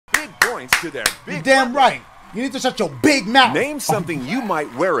joints to their big. You're damn right. You need to shut your big mouth. Name something you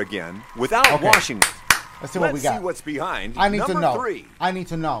might wear again without washing it. Let's see what we got. Let's see what's behind. I need to know. 3. I need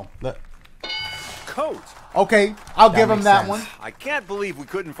to know. Look. Coat. Okay, I'll give him that one. I can't believe we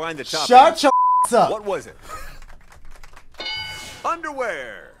couldn't find the top. Shut your up. What was it?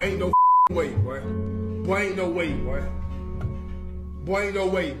 Underwear. Ain't no way, boy. Boy, ain't no way, boy. Boy, ain't no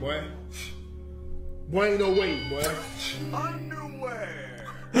way, boy. Boy, ain't no way, boy. Underwear.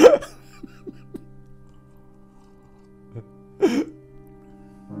 You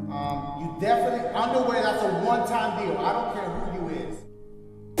definitely underwear. That's a one-time deal. I don't care who you is.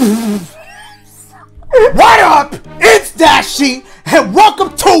 What up? It's Dashie, and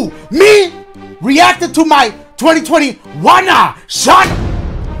welcome to me reacting to my 2021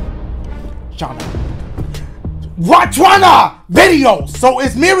 videos. So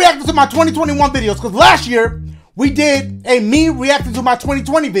it's me reacting to my 2021 videos because last year we did a me reacting to my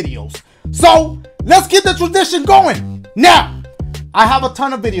 2020 videos. So let's get the tradition going. Now, I have a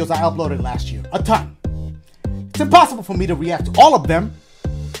ton of videos I uploaded last year. A ton. It's impossible for me to react to all of them,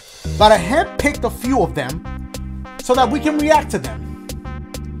 but I handpicked a few of them so that we can react to them.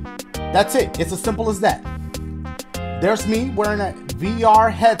 That's it. It's as simple as that. There's me wearing a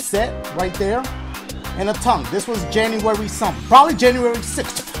VR headset right there and a tongue. This was January something. Probably January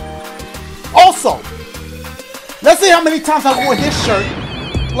 6th. Also, let's see how many times I wore this shirt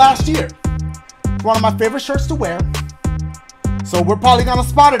last year. It's one of my favorite shirts to wear. So we're probably gonna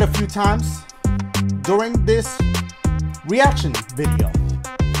spot it a few times during this reaction video.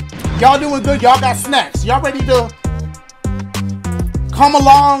 Y'all doing good? Y'all got snacks? Y'all ready to come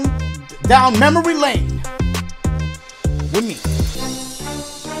along down memory lane with me?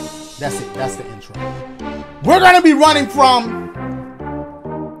 That's it. That's the intro. We're gonna be running from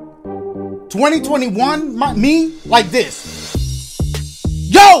 2021, me, like this.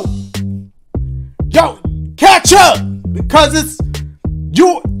 Yo, catch up, because it's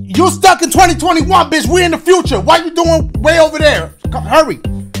you stuck in 2021, bitch. We in the future. Why you doing way over there? Come, hurry.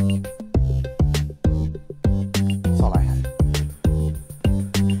 That's all I had.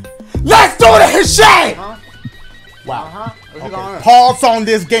 Let's do this shit. Wow. Okay. Pause on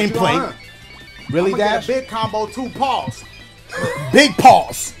this gameplay. Really, that big combo? 2 pause. Big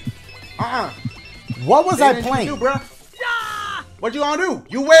pause. What was I playing? Do, bro? What you gonna do?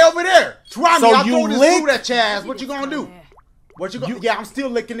 You way over there. Try me. I'll throw this food at your ass. What you gonna do? What you gonna? Yeah, I'm still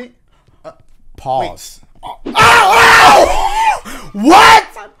licking it. Pause. Ow! What?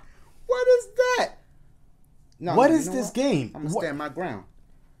 What is that? No, what is this game? I'm gonna stand my ground.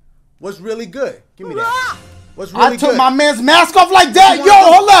 What's really good? Give me that. What's really I took my man's mask off like that. Yo,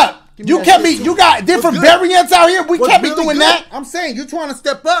 hold up. You can't be. You got different variants out here. We can't be doing that. I'm saying you trying to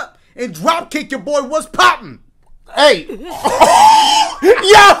step up and drop kick your boy. What's popping? Hey. Yo.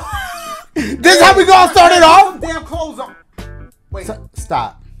 This is how we gonna start it off. Damn clothes on. Wait.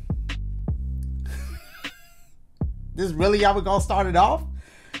 Stop. This is really how we gonna start it off?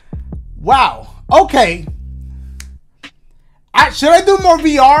 Wow. Okay. Should I do more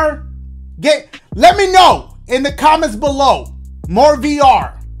VR? Let me know in the comments below. More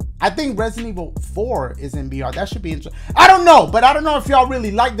VR. I think Resident Evil 4 is in VR. That should be interesting. I don't know, but I don't know if y'all really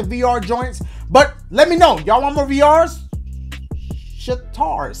like the VR joints. But let me know. Y'all want more VRs?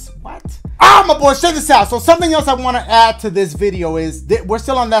 Shatars. What? My boy, check this out. So something else I want to add to this video is that we're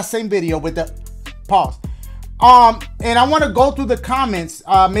still on that same video with the pause. And I want to go through the comments.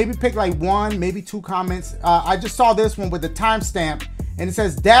 Maybe pick like 1, maybe 2 comments. I just saw this one with the timestamp, and it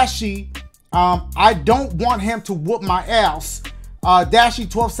says Dashie. I don't want him to whoop my ass. Dashie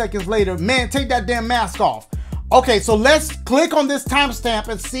 12 seconds later. Man, take that damn mask off. Okay, so let's click on this timestamp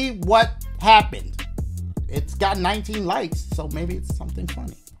and see what happened. It's got 19 likes, so maybe it's something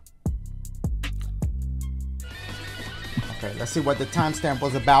funny. Okay, let's see what the timestamp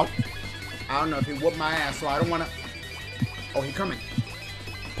was about. I don't know if he whooped my ass, so I don't want to. Oh, he coming.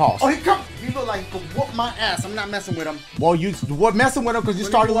 Pause. Oh, he coming. He look like he could whoop my ass. I'm not messing with him. Well, you were messing with him because you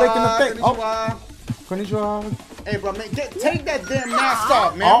started licking the thing. Oh. Konnichiwa. Hey, bro, man, take that damn mask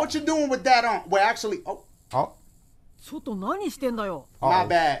off, man. What you doing with that on? Well, actually, oh. My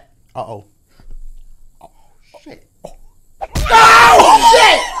bad. Uh-oh. Shit. Oh,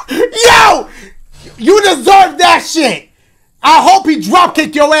 shit! Yo! You deserve that shit! I hope he drop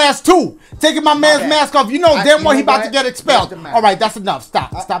kick your ass too. Taking my man's mask off. You know damn well he about to get expelled. Alright, that's enough.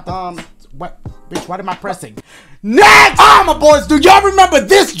 Stop. Stop the what? Bitch, what am I pressing? Next! My boys, do y'all remember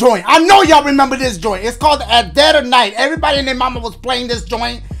this joint? I know y'all remember this joint. It's called At Dead of Night. Everybody and their mama was playing this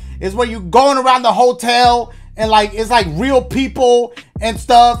joint. It's where you going around the hotel and like it's like real people and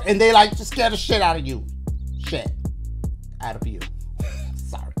stuff, and they like just scare the shit out of you. Shit. Out of you.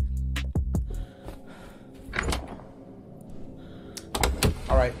 Sorry.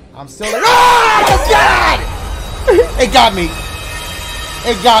 right. I'm still like, oh God! It got me.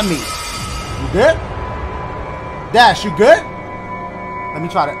 It got me. You good? Dash, you good? Let me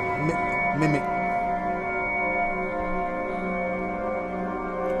try to mimic.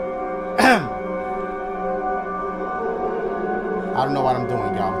 I don't know what I'm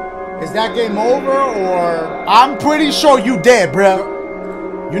doing, y'all. Is that game over or? I'm pretty sure you dead,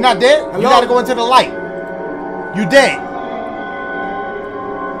 bro. You not dead? Hello? You gotta go into the light. You dead.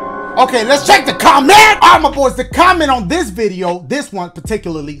 Okay, let's check the comment. All right, my boys, the comment on this video, this one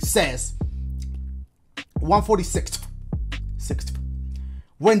particularly, says 146.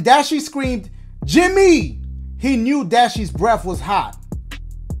 When Dashie screamed, Jimmy, he knew Dashie's breath was hot.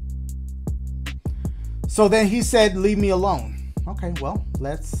 So then he said, leave me alone. Okay, well,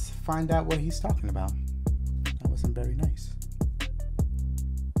 let's find out what he's talking about. That wasn't very nice.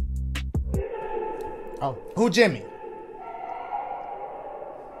 Oh, who Jimmy?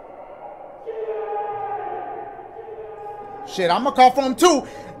 Shit, I'm gonna call for him too.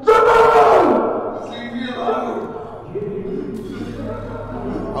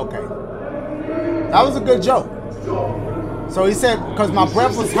 Okay. That was a good joke. So he said, because my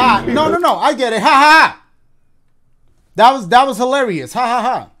breath was hot. No, I get it. Ha ha ha. That was hilarious. Ha ha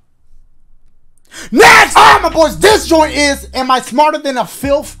ha. Next! All right, my boys, this joint is, am I smarter than a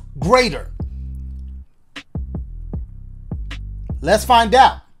filth grader? Let's find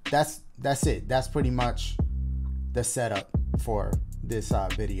out. That's it. That's pretty much the setup for this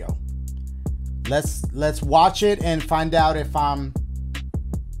video. Let's watch it and find out if I'm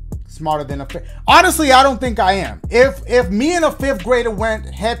smarter than a fifth. Honestly, I don't think I am. If me and a fifth grader went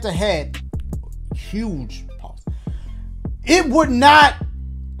head to head, huge pause. It would not,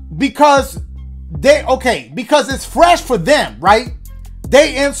 because it's fresh for them, right?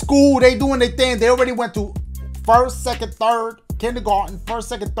 They in school, they doing their thing. They already went to first, second, third, kindergarten, first,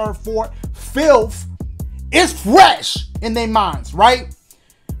 second, third, fourth. Filth is fresh in their minds, right?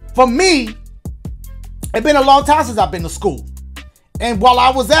 For me, it's been a long time since I've been to school. And while I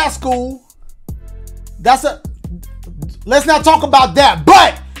was at school, let's not talk about that.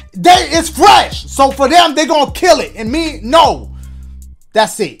 But it's fresh. So for them, they're going to kill it. And me, no.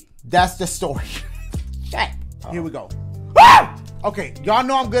 That's it. That's the story. Here we go. Okay, y'all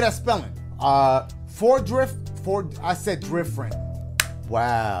know I'm good at spelling. I said different.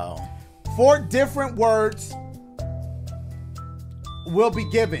 Wow. 4 different words will be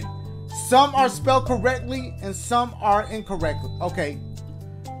given. Some are spelled correctly and some are incorrectly. Okay.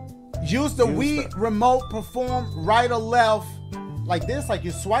 Use the Wii remote, perform right or left like this, like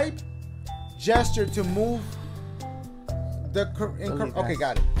you swipe. Gesture to move the okay,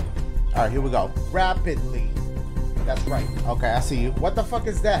 got it. All right, here we go. Rapidly. That's right. Okay, I see you. What the fuck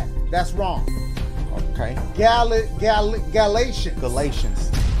is that? That's wrong. Okay.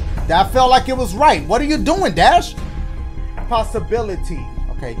 Galatians. That felt like it was right. What are you doing, Dash? Possibility.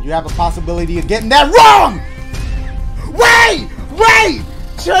 Okay, you have a possibility of getting that wrong. Wait!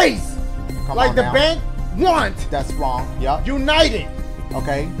 Chase. Come like the now. Bank want. That's wrong. Yep. United.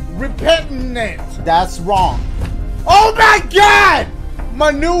 Okay. Repentant. That's wrong. Oh my God!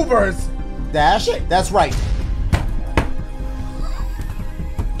 Maneuvers. Dash. Shit. That's right.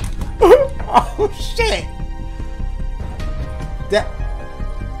 Oh shit. That.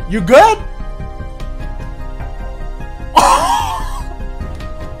 You good?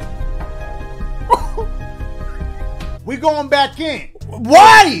 We going back in.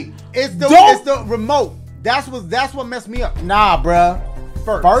 Why? It's the remote. That's what messed me up. Nah, bruh.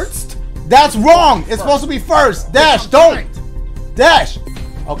 First? That's wrong. It's supposed to be first. Dash, don't. Dash.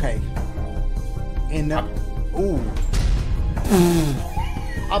 Okay. In the ooh.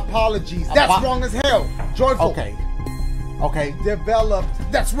 Apologies. That's wrong as hell. Joyful. Okay. Okay. Developed.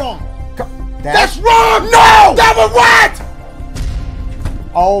 That's wrong. That's wrong. No. That was what?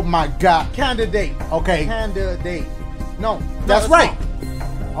 Oh my God. Candidate. Okay. Candidate. No, that's right.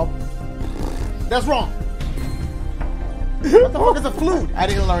 Oh, that's wrong. What the fuck is a flute? I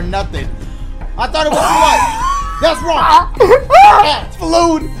didn't learn nothing. I thought it was what? That's wrong.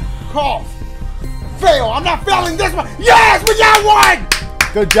 Flute. Cough. Fail. I'm not failing this one. Yes, we got one.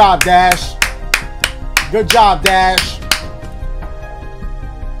 Good job, Dash. Good job, Dash.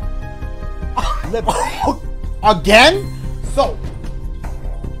 Again? So.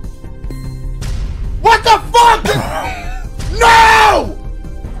 What the fuck? No!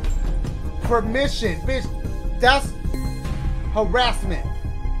 Permission, bitch. That's harassment.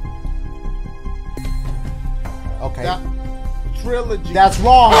 Okay. Trilogy. That's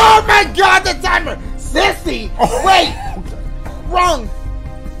wrong. Oh my God, the timer. Sissy. Wait. Wrong.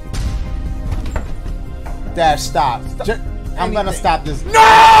 Dash, stop. I'm gonna stop this.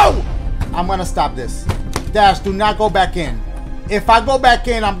 No! I'm gonna stop this. Dash, do not go back in. If I go back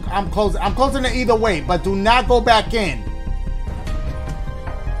in, I'm closing. I'm closing it either way, but do not go back in.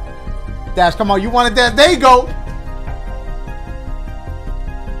 Dash, come on, you wanted that? There you go.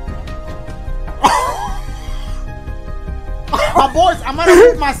 My boys, I'm gonna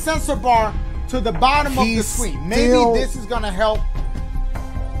move my sensor bar to the bottom of the screen. Maybe this is gonna help.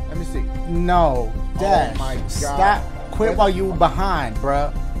 Let me see. No, Dash. Oh my God. Stop. Quit while you behind,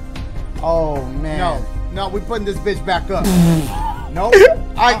 bruh. Oh man. No, we're putting this bitch back up. Nope.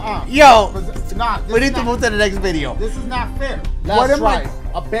 Yo, we need to move to the next video. This is not fair. That's right.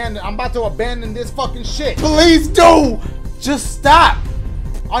 Abandon. I'm about to abandon this fucking shit. Please do. Just stop.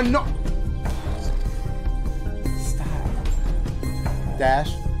 I know. Stop.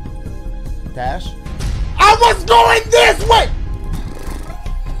 Dash. Dash. I was going this way.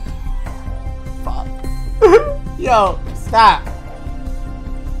 Fuck. Yo, stop.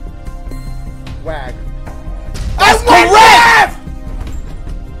 Wag. That's correct.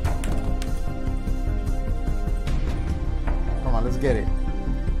 Come on, let's get it.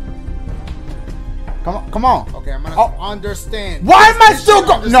 Come on, come on. Okay, I'm gonna understand. Why am I still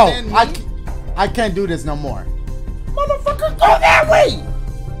going? No, I can't do this no more. Motherfucker, go that way.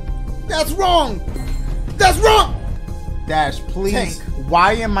 That's wrong. That's wrong. Dash, please. Tank.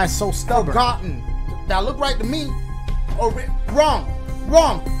 Why am I so stubborn? Forgotten. That look right to me. Or wrong.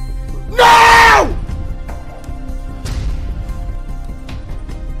 Wrong. No!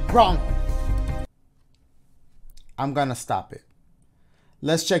 Wrong. I'm gonna stop it.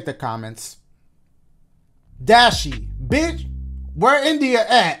 Let's check the comments. Dashie, bitch, where India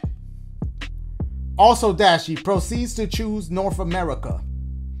at? Also, Dashie proceeds to choose North America.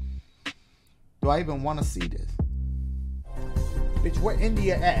 Do I even want to see this? Bitch, where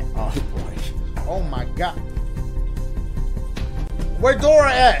India at? Oh boy. Oh my God. Where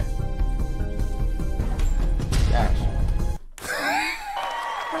Dora at? Dash.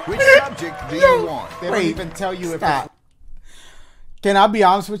 Which subject do you want? They don't even tell you if it's... Can I be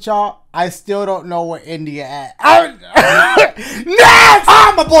honest with y'all? I still don't know where India at. Next!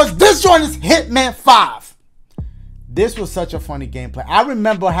 My boys, this joint is Hitman 5. This was such a funny gameplay. I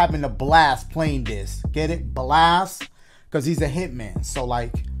remember having a blast playing this. Get it? Blast? Because he's a hitman. So,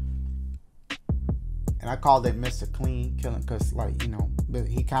 like... And I called it Mr. Clean Killing because, like, you know,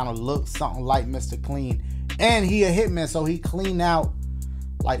 he kind of looks something like Mr. Clean. And he a hitman, so he clean out,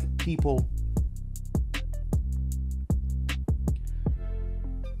 like, people...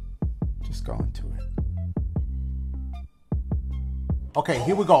 Go into it. Okay,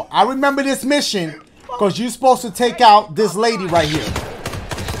 here we go. I remember this mission because you're supposed to take out this lady right here.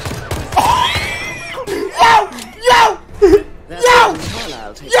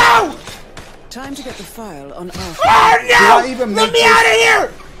 Yo! Time to get the file on our. Oh no! Did I even make me out of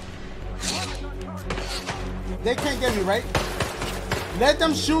here! They can't get me, right? Let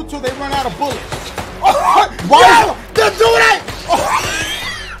them shoot till they run out of bullets. Why? Don't do that!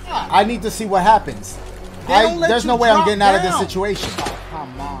 I need to see what happens. There's no way I'm getting out of this situation. Oh,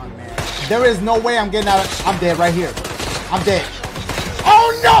 come on, man. There is no way I'm getting out of... I'm dead right here. I'm dead.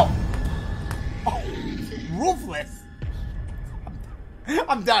 Oh, no! Oh, ruthless.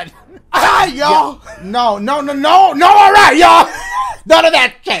 I'm done. Y'all. No, all right, y'all. None of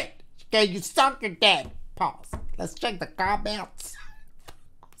that shit. Okay, you suck and dead. Pause. Let's check the comments.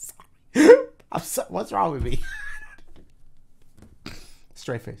 I'm sorry. What's wrong with me?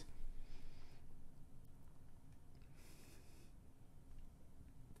 Straight face.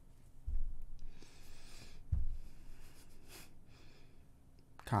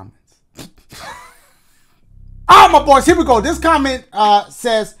 Comments. My boys, here we go. This comment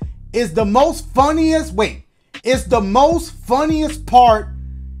says, is the most funniest part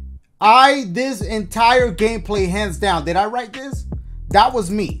this entire gameplay hands down. Did I write this? That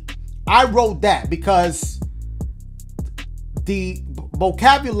was me. I wrote that because the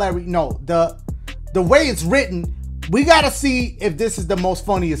vocabulary, the way it's written, we gotta see if this is the most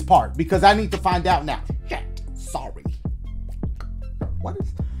funniest part because I need to find out now. Shit, sorry. What is?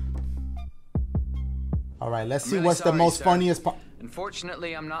 All right, let's see what's the most funniest part.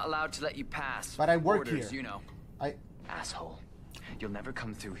 Unfortunately, I'm not allowed to let you pass. But I work Orders, here. You know. Asshole. You'll never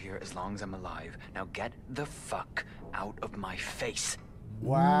come through here as long as I'm alive. Now get the fuck out of my face.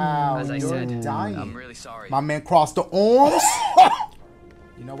 Wow, as I you're said, dying. I'm really sorry. My man crossed the arms.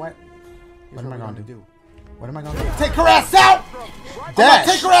 You know what? What am I going to do? What am I going to do? Take her ass out! Dash.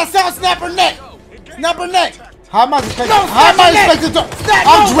 Take her ass out, snap her neck! Snap her neck! How am I expected to...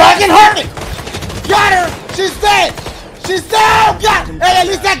 I'm dragging her! Got her! She's dead! She's dead! Oh, God! Hey, at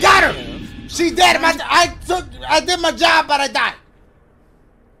least I got her! She dead. I did my job, but I died.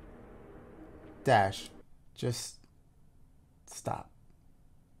 Dash, just stop,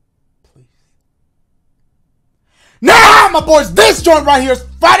 please. Nah, my boys, this joint right here is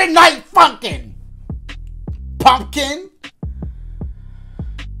Friday Night Funkin'. Pumpkin.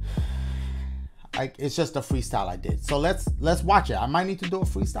 It's just a freestyle I did. So let's watch it. I might need to do a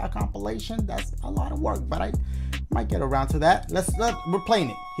freestyle compilation. That's a lot of work, but I might get around to that. We're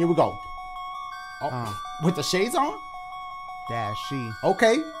playing it. Here we go. With the shades on? Dashie.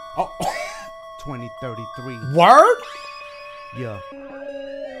 Okay. Oh. 2033. Word? Yeah.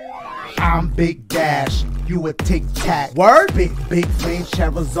 I'm Big Dash, you a Tic Tac. Word? Big Flame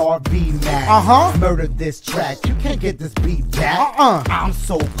Charizard V-Max. Murder this track, you can't get this beat back. I'm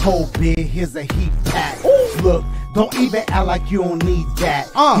so cold, big, here's a heat pack. Ooh. Look, don't even act like you don't need that.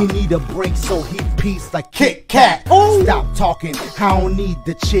 He need a break, so he peace like Kit Kat. Ooh. Stop talking, I don't need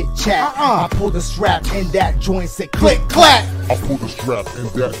the chit chat. I pull the strap and that joint said click clack. I pull the strap and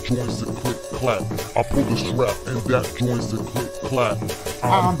that joint said click clack. I pull the strap and that joint said click clack.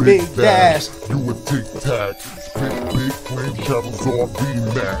 I'm Big Dash, you a Tic Tac. Big Flame Charizard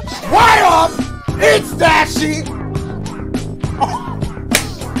V-Max. What up? It's Dashie.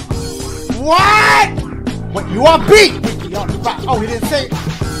 What? What, you are beat? Oh, he didn't say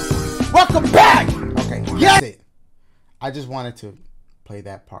it. Welcome back. Okay, yes. That's it. I just wanted to play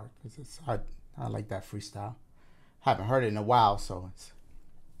that part because I like that freestyle. Haven't heard it in a while, so it's.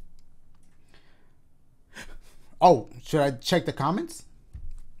 Oh, should I check the comments?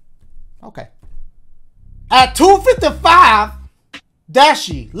 Okay. At 2:55,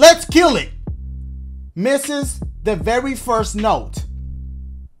 Dashie, let's kill it. Misses the very first note.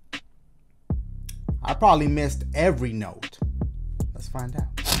 I probably missed every note. Let's find out.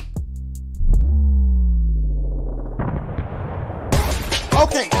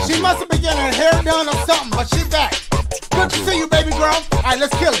 Okay, she must have been getting her hair done or something, but she's back. Good to see you, baby girl. All right,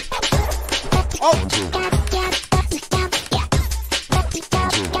 let's kill it. Oh.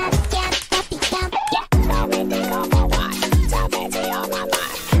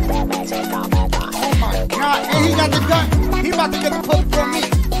 Oh my God, and he got the gun. He about to get the poke from me.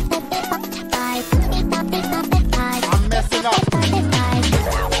 I'm messing up.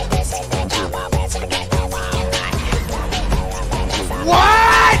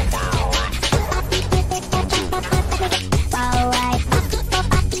 What?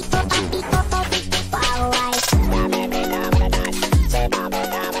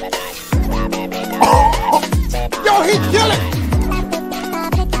 Yo, he killing.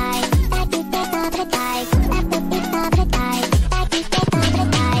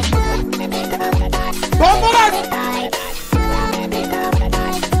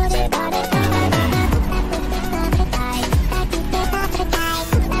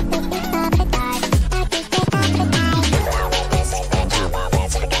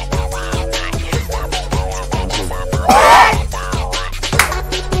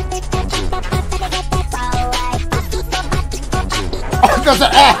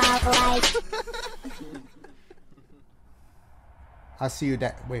 I see you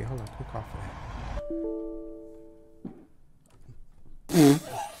that. Wait, hold on. Click off of that.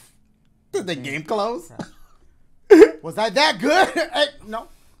 Did the game close? Was I that good? No.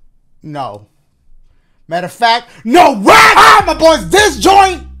 No. Matter of fact, no rap! Ah, my boys, this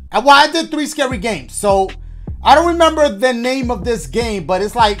joint. Well, I did 3 scary games, so I don't remember the name of this game, but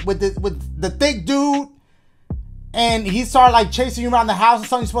it's like with the thick dude, and he started like chasing you around the house or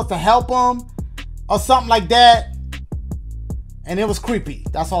something. You're supposed to help him or something like that. And it was creepy.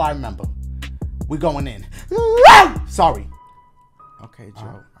 That's all I remember. We going in. Sorry. Okay,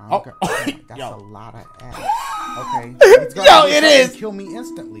 Joe. That's Yo. a lot of ass. Okay. Yo, it is. Kill me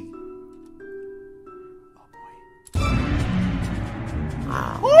instantly.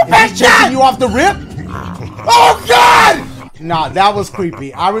 Oh, is he chasing you off the rip? Oh God! Nah, that was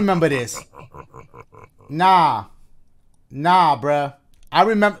creepy. I remember this. Nah, bruh. I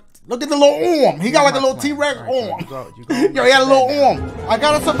remember. Look at the little arm. He got like a little T-Rex arm. Yo, he had a little arm. I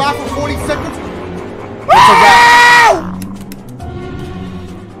gotta survive for 40 seconds. It's a wrap.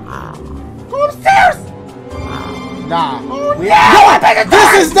 Go upstairs. Nah. Oh, no,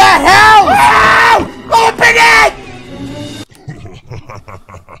 this is that house. Open it.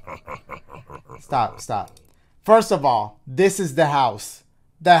 Stop. First of all, this is the house.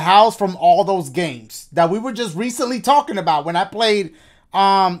 The house from all those games that we were just recently talking about when I played.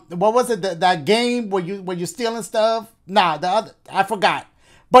 What was it? That game where you're stealing stuff? Nah, the other, I forgot.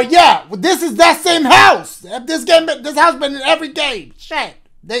 But yeah, this is that same house. This house been in every game. Shit,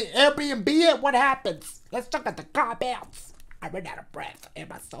 they Airbnb it. What happens? Let's check out the comments. I ran out of breath and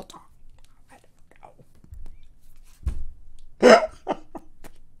my so talk.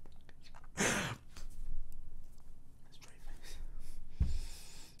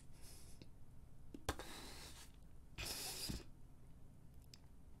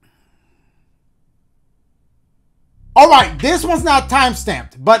 All right, this one's not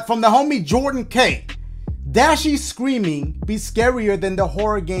time-stamped, but from the homie Jordan K. Dashie screaming be scarier than the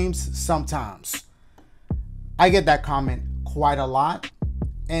horror games sometimes. I get that comment quite a lot.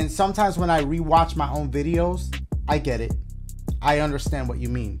 And sometimes when I rewatch my own videos, I get it. I understand what you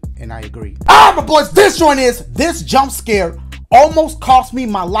mean, and I agree. Ah, my boys, this joint is, this jump scare almost cost me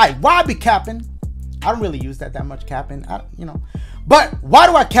my life. Why I be capping? I don't really use that much capping, you know. But why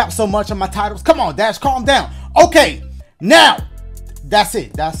do I cap so much on my titles? Come on, Dash, calm down. Okay, now, that's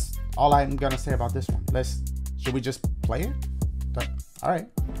it. That's all I'm gonna say about this one. Should we just play it? All right.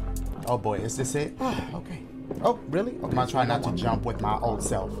 Oh boy, is this it? Okay. Oh, really? I'm gonna try not to jump with my old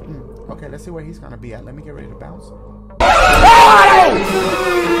self. Okay, let's see where he's gonna be at. Let me get ready to bounce.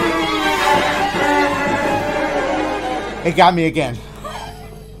 It got me again.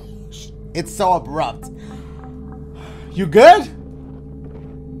 It's so abrupt. You good?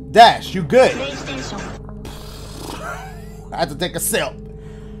 Dash, you good? I had to take a sip.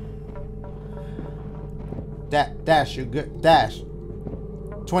 Dash, you good? Dash.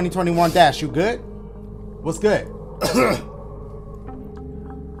 2021 Dash, you good? What's good? It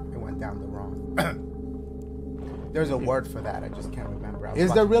went down the wrong. There's a word for that. I just can't remember.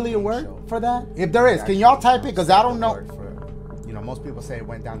 Is there really a word for that? If there is, can y'all type it? Because I don't know. You know, most people say it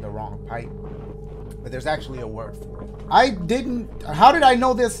went down the wrong pipe. But there's actually a word for it. I didn't. How did I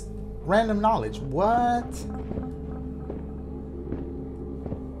know this random knowledge? What?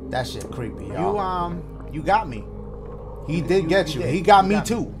 That shit creepy, y'all. You got me. He did get you. He got me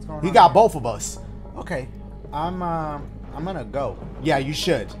too. He got both of us. Okay. I'm gonna go. Yeah, you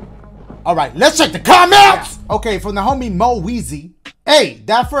should. All right, let's check the comments. Okay, from the homie Mo Weezy. Hey,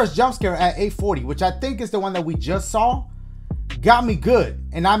 that first jump scare at 840, which I think is the one that we just saw, got me good,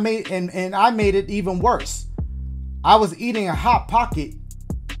 and I made it even worse. I was eating a Hot Pocket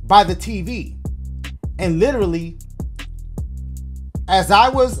by the TV, and literally, as I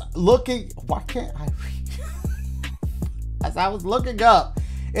was looking, why can't I read? As I was looking up,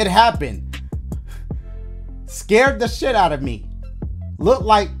 it happened. Scared the shit out of me. Looked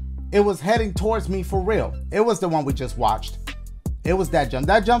like it was heading towards me for real. It was the one we just watched. It was that jump.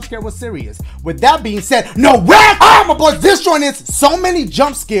 That jump scare was serious. With that being said, no rap! Ah, my boys, this joint is so many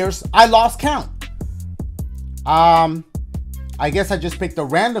jump scares, I lost count. I guess I just picked a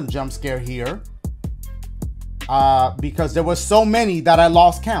random jump scare here. Because there were so many that I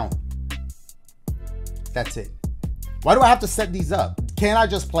lost count. That's it. Why do I have to set these up? Can't I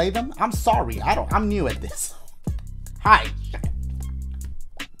just play them? I'm sorry. I'm new at this. Hi.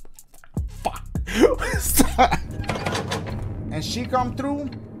 Fuck. And she come through,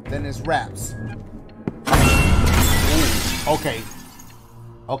 then it's raps. Ooh, okay.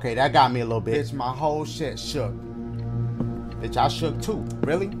 Okay, that got me a little bit. Bitch, my whole shit shook. Bitch, I shook too.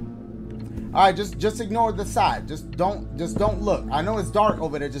 Really? All right, just ignore the side. Just don't look. I know it's dark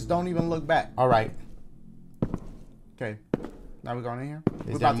over there. Just don't even look back. All right. Okay. Now we're going in here.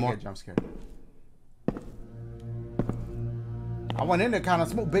 We're about to get jump scared. I went in there kind of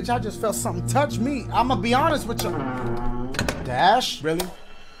smooth. Bitch, I just felt something touch me. I'm gonna be honest with you. Dash? Really?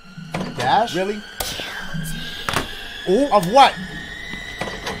 Dash? Really? Ooh, of what?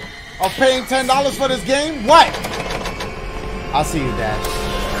 Of paying $10 for this game? What? I'll see you, Dash.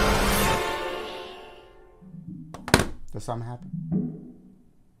 Did something happen?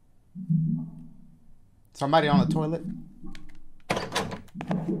 Somebody on the toilet? Okay,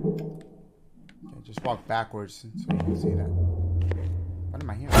 just walk backwards so you can see that. What am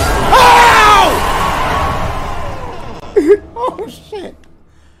I hearing? Oh! Oh, shit.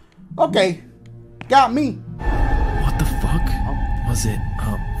 Okay. Got me. What the fuck? Was it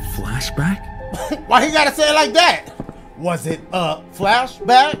a flashback? Why you gotta say it like that? Was it a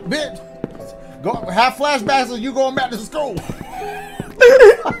flashback, bitch? Go have flashbacks of you going back to school.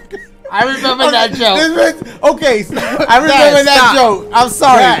 I remember that joke. Okay, I remember that joke. I'm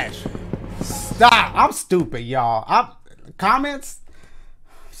sorry. Dash. Stop. I'm stupid, y'all. Comments?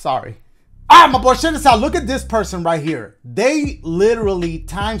 Sorry. Ah, my boy, check this out. Look at this person right here. They literally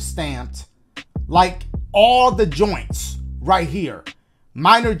time-stamped like all the joints right here.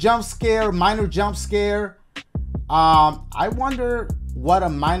 Minor jump scare, minor jump scare. I wonder what a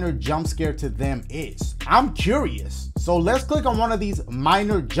minor jump scare to them is. I'm curious. So let's click on one of these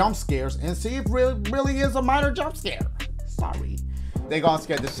minor jump scares and see if it really is a minor jump scare. Sorry. They gonna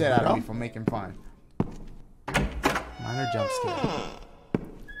scare the shit out of me for making fun. Minor jump scare.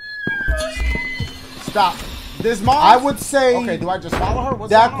 Stop. This mom, I would say. Okay, do I just follow her?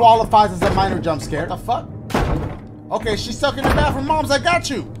 What's that qualifies as a minor jump scare. What the fuck? Okay, she's stuck in the bathroom. Moms, I got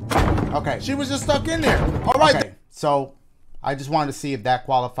you. Okay, she was just stuck in there. All right. Okay, so I just wanted to see if that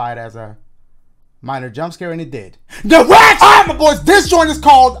qualified as a Minor jump scare, and it did. The what? Alright, my boys, this joint is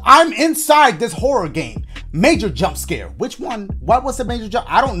called I'm Inside This Horror Game. Major jump scare. Which one? What was the major jump?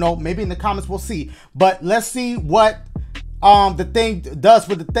 I don't know. Maybe in the comments we'll see. But let's see what the thing does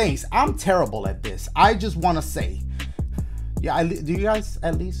with the things. I'm terrible at this. I just want to say, yeah, do you guys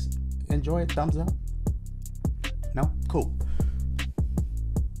at least enjoy it? Thumbs up? No? Cool.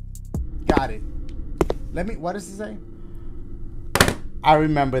 Got it. Let me, what does it say? I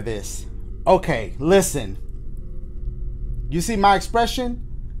remember this. Okay, listen. You see my expression?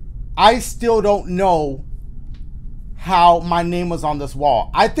 I still don't know how my name was on this wall.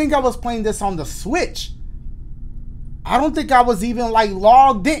 I think I was playing this on the Switch. I don't think I was even like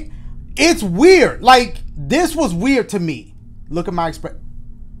logged in. It's weird. Like, this was weird to me. Look at my expression.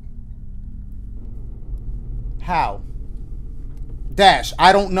 How? Dash,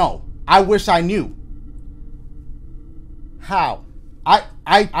 I don't know. I wish I knew. How? I'm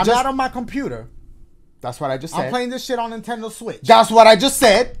just not on my computer. That's what I just said. I'm playing this shit on Nintendo Switch. That's what I just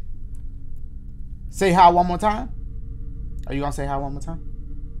said. Say how one more time. Are you gonna say how one more time?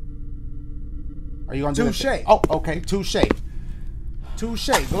 Are you gonna do touche? Oh, okay. Touche.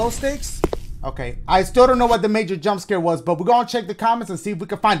 Touche. Glow sticks. Okay. I still don't know what the major jump scare was, but we're gonna check the comments and see if we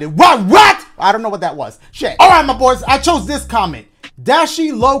can find it. What? I don't know what that was. Shit. All right, my boys. I chose this comment.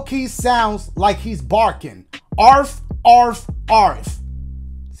 Dashie low-key sounds like he's barking. Arf, arf, arf.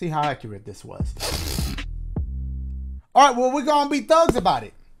 See how accurate this was. All right, well, we're gonna be thugs about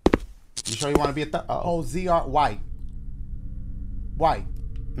it. You sure you want to be a thug? Oh, ZR white. White.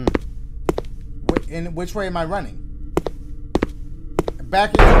 In which way am I running?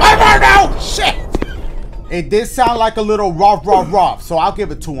 Back in. I don't know. Shit. It did sound like a little rough, so I'll give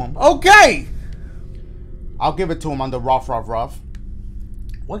it to him. Okay. I'll give it to him on the rough.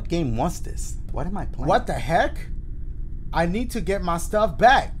 What game was this? What am I playing? What the heck? I need to get my stuff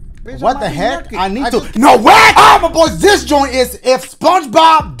back. Bitch, what the heck? I need to. No, what? Oh, my boys, this joint is if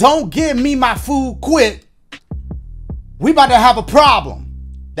SpongeBob don't give me my food quick, we about to have a problem.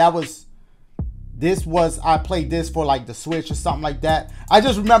 I played this for like the Switch or something like that. I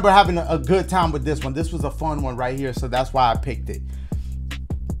just remember having a good time with this one. This was a fun one right here, so that's why I picked it.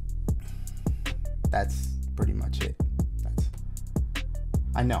 That's pretty much it.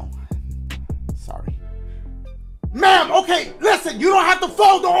 I know. Sorry. Ma'am, okay, listen, you don't have to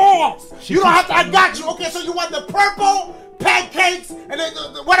fold the arms. You don't have to, I got you. Okay, so you want the purple pancakes, and then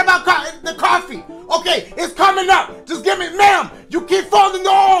what about the coffee? Okay, it's coming up. Just give me, ma'am, you keep folding the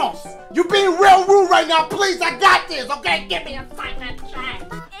arms. You being real rude right now. Please, I got this. Okay, give me a second check.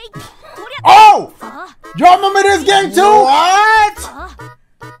 Oh! Y'all remember this game too? What?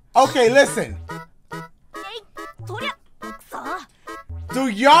 Okay, listen. Do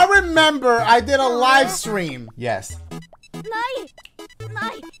y'all remember I did a live stream? Yes.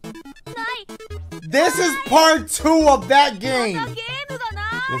 This is part 2 of that game.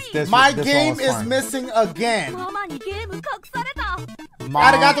 My game is missing again.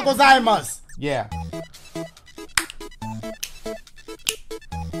 Arigatou gozaimasu. Yeah.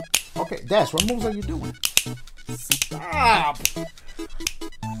 Okay, Dash, what moves are you doing? Stop.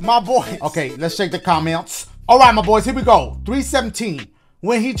 My boy. Okay, let's check the comments. All right, my boys, here we go. 317.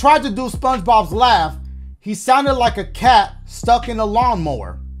 When he tried to do SpongeBob's laugh, he sounded like a cat stuck in a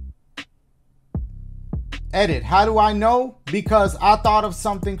lawnmower. Edit. How do I know? Because I thought of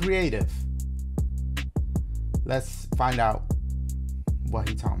something creative. Let's find out what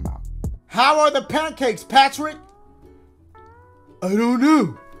he's talking about. How are the pancakes, Patrick? I don't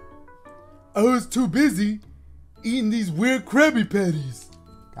know. I was too busy eating these weird Krabby Patties.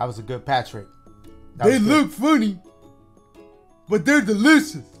 That was a good Patrick. They look funny, but they're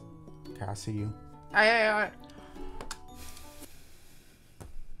delicious. Okay, I see you. Hey.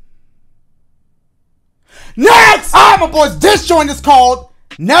 Next! Alright, my boys, this joint is called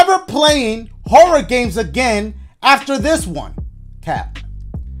Never Playing Horror Games Again After This One. Cap.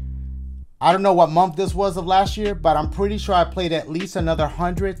 I don't know what month this was of last year, but I'm pretty sure I played at least another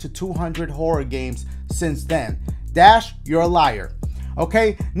 100 to 200 horror games since then. Dash, you're a liar.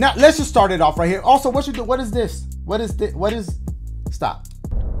 Okay, now let's just start it off right here. Also, what you do? What is this? What is? Stop.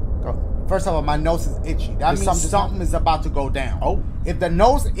 Go. First of all, my nose is itchy. That means something is about to go down. Oh, if the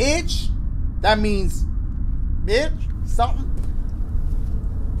nose itch, that means something.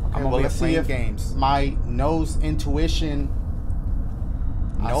 Okay, I'm gonna see if games. My nose intuition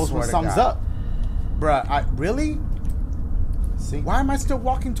knows when something's up. Bruh, really? See? Why am I still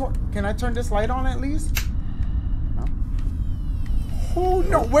walking toward? Can I turn this light on at least? Oh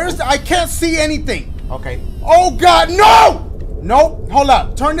no, where's the, I can't see anything. Okay. Oh God, no! Nope, hold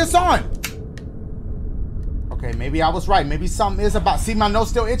up, turn this on. Okay, maybe I was right. Maybe something is about, see my nose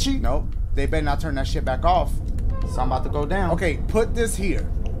still itchy? Nope. They better not turn that shit back off. So I'm about to go down. Okay, put this here.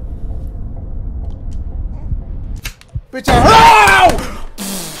 Bitch,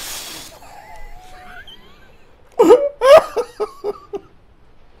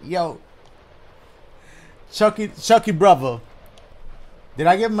 Yo. Chucky brother. Did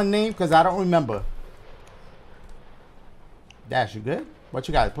I give him a name? Because I don't remember. Dash, you good? What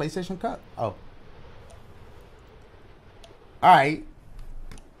you got? A PlayStation Cup? Oh. Alright.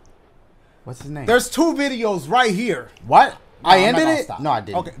 What's his name? There's 2 videos right here. What? No, I ended it? Stop. No, I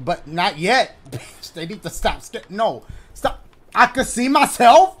didn't. Okay, but not yet. Bitch, they need to stop. No. Stop. I could see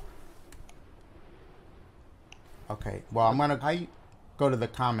myself? Okay. Well, I'm going to go to the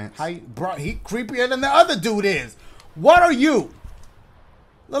comments. Bro, he creepier than the other dude is. What are you?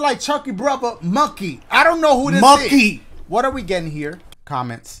 Look like Chucky brother Monkey. I don't know who this is. What are we getting here?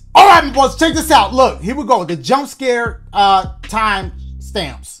 Comments. All right, boys, check this out. Look, here we go. The jump scare time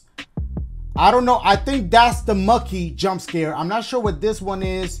stamps. I don't know. I think that's the Monkey jump scare. I'm not sure what this one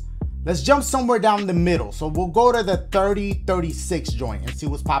is. Let's jump somewhere down the middle. So we'll go to the 30-36 joint and see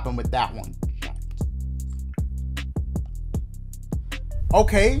what's popping with that one.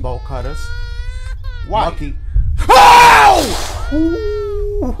 Okay. Bolt cutters. Why? Monkey. Oh!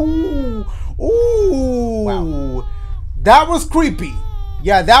 Ooh. Ooh. Wow. That was creepy.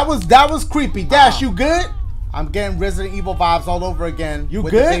 Yeah, that was creepy. Dash, you good? I'm getting Resident Evil vibes all over again. You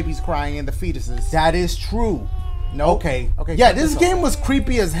with good? The babies crying and the fetuses. That is true. No. Okay. Okay. Yeah, this game was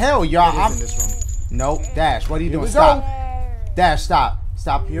creepy as hell, y'all. I'm in this room. Nope. Dash, what are you doing? Stop. Dash, stop.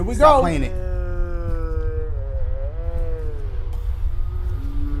 Stop. Here we go. Stop playing it.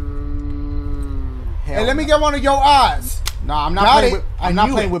 Hey, let me get one of your eyes. No, I'm not playing with. I'm not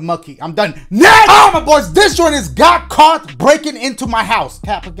playing with Monkey. I'm done. Next! Oh, my boys, this one is got caught breaking into my house.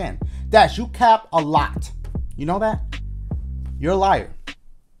 Cap again. Dash, you cap a lot. You know that? You're a liar.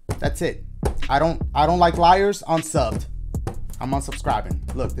 That's it. I don't like liars. Unsubbed. I'm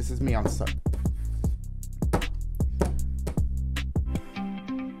unsubscribing. Look, this is me unsubbed.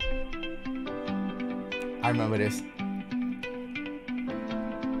 I remember this.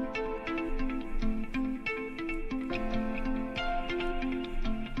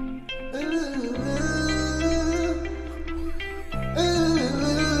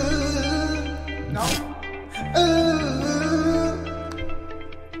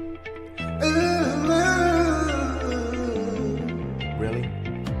 Really?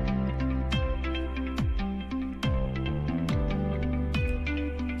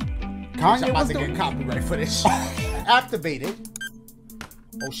 Kanye about to get copyright for this. Activated.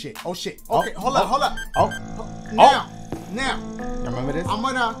 Oh shit! Oh shit! Okay, hold up! Now, remember this? I'm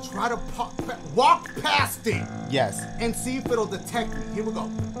gonna try to walk past it. Yes. And see if it'll detect me. Here we go.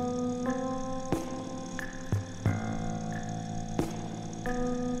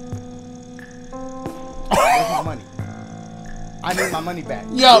 Where's my money? I need my money back.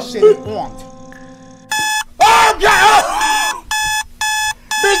 Yo, this shit is on. Oh God! Oh!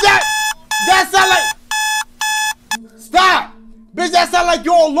 Bitch, that sound like. Stop! Bitch, that sound like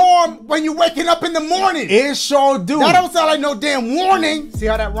your alarm when you waking up in the morning. It sure do. That don't sound like no damn warning. See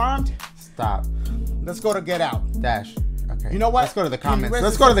how that rhymed? Stop. Let's go to Get Out. Dash. Okay. You know what? Let's go to the comments.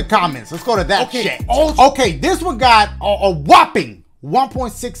 Let's go to the comments. Let's go to that shit. Okay, this one got a whopping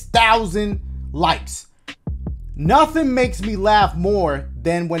 1.6 thousand likes. Nothing makes me laugh more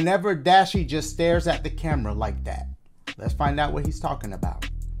than whenever Dashie just stares at the camera like that. Let's find out what he's talking about.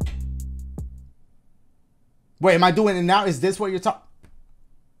 Wait, am I doing it now? Is this what you're talking?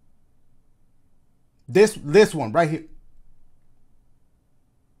 This one right here.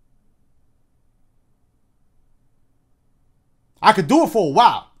 I could do it for a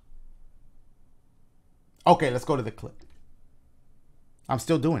while. Okay, let's go to the clip. I'm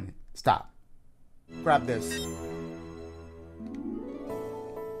still doing it. Stop. Grab this.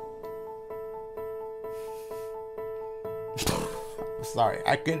 Sorry,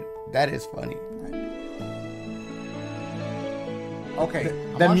 I could. That is funny. Okay,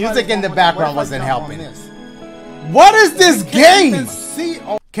 the music in the background wasn't helping. What is this game?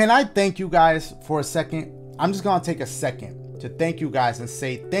 Can I thank you guys for a second? I'm just gonna take a second to thank you guys and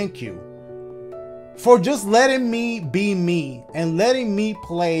say thank you for just letting me be me and letting me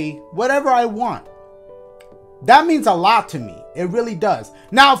play whatever I want. That means a lot to me. It really does.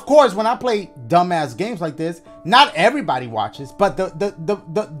 Now, of course, when I play dumbass games like this, not everybody watches, but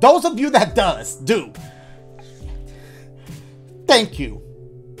those of you that do. Thank you.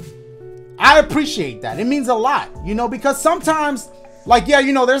 I appreciate that. It means a lot, you know, because sometimes, like, yeah,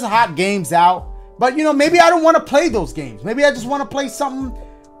 you know, there's hot games out, but, you know, maybe I don't want to play those games. Maybe I just want to play something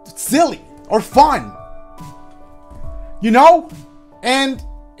silly or fun, you know? And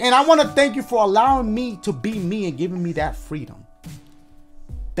And I want to thank you for allowing me to be me and giving me that freedom.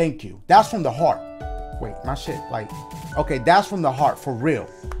 Thank you. That's from the heart. Wait, my shit, like, okay, that's from the heart, for real.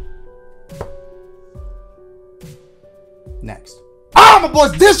 Next. Ah, my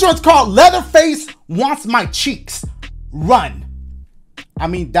boys, this joint's called Leatherface Wants My Cheeks. Run. I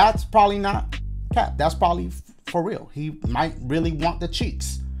mean, that's probably not cap. That's probably for real. He might really want the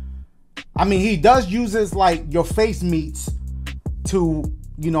cheeks. I mean, he does uses like your face meats to,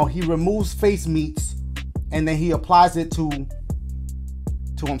 you know, he removes face meats and then he applies it to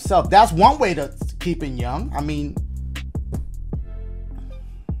himself. That's one way to keep him young. I mean,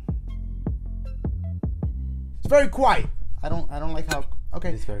 it's very quiet. I don't like how,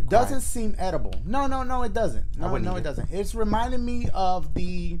 okay, It's very doesn't quiet. seem edible. No, it doesn't. No, it doesn't. It's reminding me of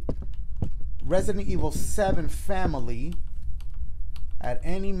the Resident Evil 7 family. At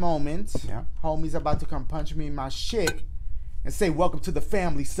any moment, Yeah. homie's about to come punch me in my shit and say, "Welcome to the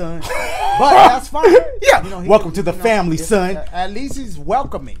family, son." But that's fine. Yeah. You know, Welcome to the family, it's- son. At least he's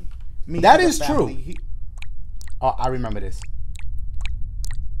welcoming me. That to the is family. true. Oh, I remember this.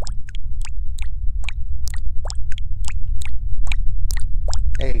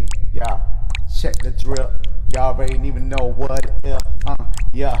 Hey, y'all, check the drill. Y'all already even know what it is.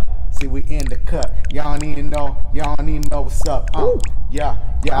 Yeah. See, we in the cut. Y'all don't even know. Y'all don't even know what's up. Yeah.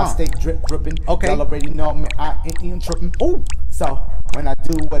 I stay dripping. Okay. Y'all already know me. I ain't even tripping. Ooh. So when I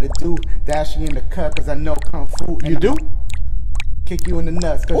do what it do, dash you in the cut, cause I know kung fu. And You do? Kick you in the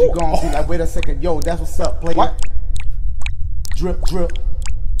nuts, cause you gon' be like, wait a second, yo, that's what's up, player. What? Drip.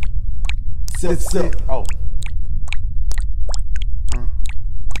 Sit. Oh.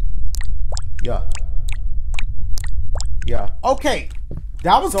 Yeah. Okay.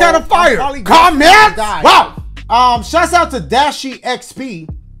 That was kind of fire. Comments? Wow. Shouts out to DashieXP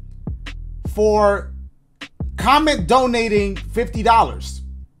for comment donating $50.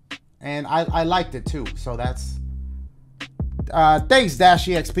 And I liked it too. So that's thanks,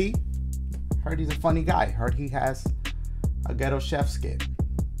 DashieXP. Heard he's a funny guy. Heard he has a ghetto chef skit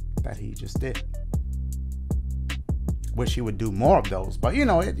that he just did. Wish he would do more of those, but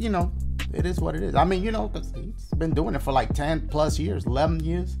it is what it is. I mean, 'cause he's been doing it for like 10 plus years, 11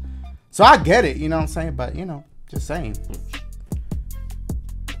 years. So I get it, you know what I'm saying? But, just saying.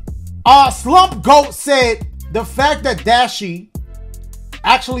 Slump Goat said the fact that Dashie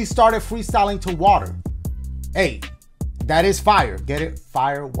actually started freestyling to water. Hey, that is fire. Get it?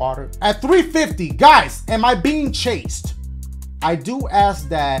 Fire, water. At 350, guys, am I being chased? I do ask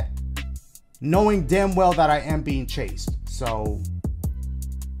that knowing damn well that I am being chased. So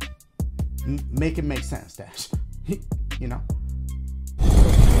make it make sense, Dash.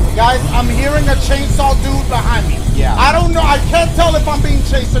 Guys, I'm hearing a chainsaw dude behind me. Yeah. I don't know. I can't tell if I'm being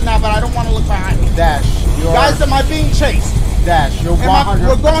chased or not, but I don't want to look behind me. Dash. Guys, am I being chased? Dash, you're 100.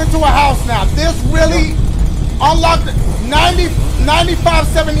 We're going to a house now. This really unlocked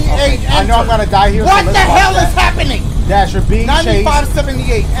 9578. Okay. I know I'm going to die here. What the hell is happening? Dash, you're being chased.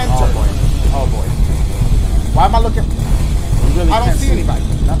 9578. Enter. Oh boy. Why am I looking? Really I don't see anybody.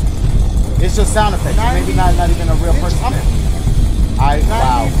 Nothing. It's just sound effects. Maybe not even a real person. Wow.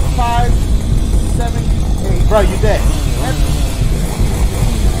 9578. Bro, you dead.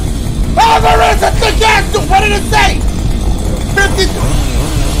 Oh, there is a thick ass dude. What did it say? 50.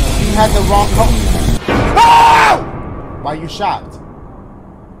 He had the wrong code. Oh! Why you shocked?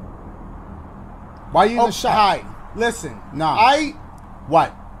 Why you even shocked? Hi. Listen. Nah.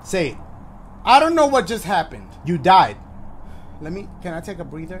 What? Say it. I don't know what just happened. You died. Can I take a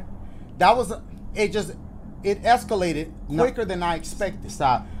breather? That was, it escalated quicker than I expected.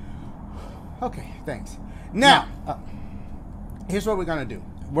 Stop. Okay, thanks. Now, here's what we're gonna do.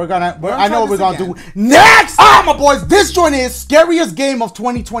 I know what we're gonna do. Next! My boys, this joint is Scariest Game of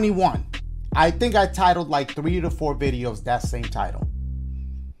 2021. I think I titled like 3 to 4 videos that same title.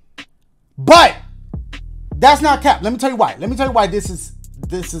 But, that's not cap. Let me tell you why. This is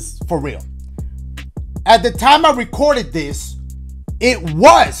for real. At the time I recorded this, it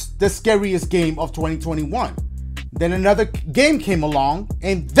was the scariest game of 2021. Then another game came along,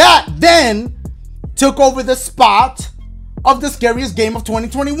 and that then took over the spot of the scariest game of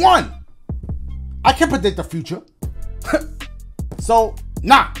 2021. I can't predict the future. So,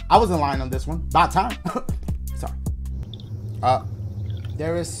 I wasn't lying on this one. About time. Sorry.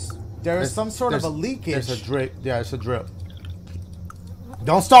 There's some sort of a leakage. There's a drip. Yeah, it's a drip.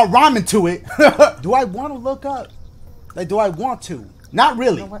 Don't start rhyming to it. Do I want to look up? Like, do I want to? Not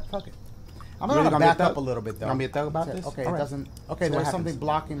really. You know what? Fuck it. I'm really gonna back up a little bit though. You gonna be a thug about this? Okay, it doesn't. Okay, there's something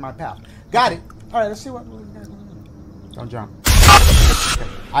blocking my path. Got it. All right, let's see what. Don't jump. Okay.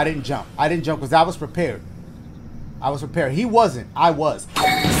 I didn't jump because I was prepared. I was prepared. He wasn't. I was.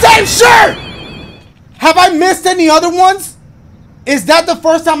 Same shirt! Have I missed any other ones? Is that the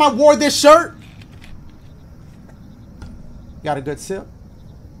first time I wore this shirt? Got a good sip?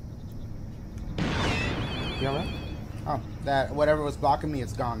 You alright? Oh, that whatever was blocking me,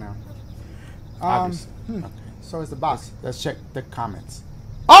 it's gone now. Okay. So is the box. Let's check the comments.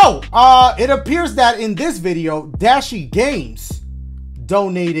 Oh, it appears that in this video, DashieGames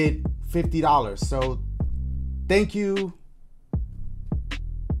donated $50. So thank you,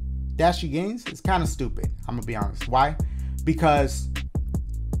 DashieGames. It's kind of stupid, I'm gonna be honest. Why? Because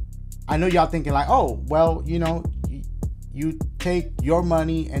I know y'all thinking like, oh, well, you know, you take your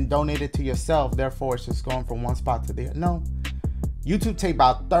money and donate it to yourself, therefore it's just going from one spot to the other. No, YouTube take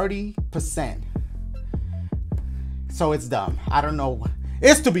about 30%. So it's dumb. I don't know.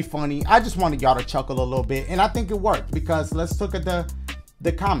 It's to be funny. I just wanted y'all to chuckle a little bit, and I think it worked because let's look at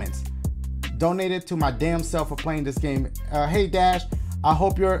the comments. Donated to my damn self for playing this game. Hey Dash, I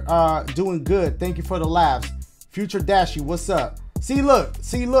hope you're doing good. Thank you for the laughs. Future Dashie, what's up? See, look,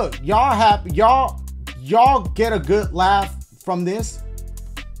 y'all happy, y'all get a good laugh from this.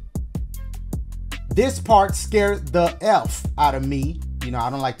 This part scared the F out of me. You know,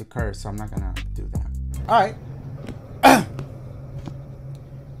 I don't like to curse, so I'm not gonna do that. All right.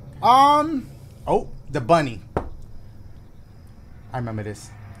 Oh, the bunny. I remember this.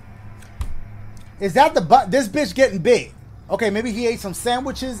 Is that the this bitch getting big? Okay, maybe he ate some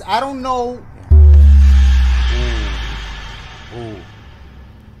sandwiches. I don't know. Ooh.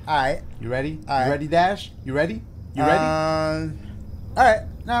 All right. You ready? All right. You ready, Dash? You ready? You ready? All right.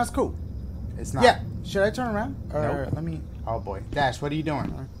 No, it's cool. It's not. Yeah. Should I turn around? Or let me. Oh boy, Dash, what are you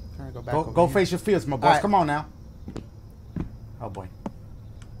doing? Go back. Go face your fears, my boss. Right. Come on now. Oh boy.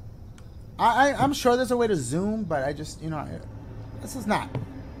 I'm sure there's a way to zoom, but I just, you know, this is not.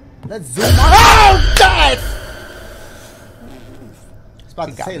 Let's zoom on. Oh, God! I was about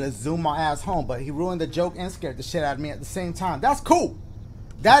to say, let's zoom my ass home, but he ruined the joke and scared the shit out of me at the same time. That's cool.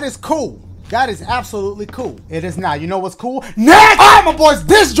 That is cool. That is absolutely cool. It is not. You know what's cool? Next! All right, my boys,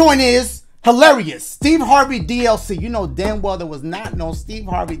 this joint is hilarious. Steve Harvey DLC. You know damn well there was not no Steve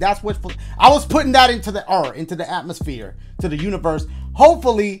Harvey. That's what I was putting that into the atmosphere, to the universe,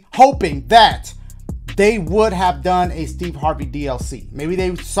 hopefully hoping that they would have done a Steve Harvey DLC. Maybe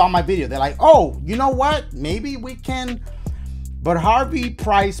they saw my video. They're like, oh, you know what? Maybe we can. But Harvey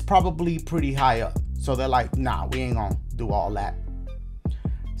price probably pretty high up. So they're like, nah, we ain't gonna do all that.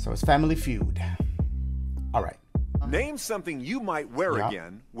 So it's Family Feud. All right. Name something you might wear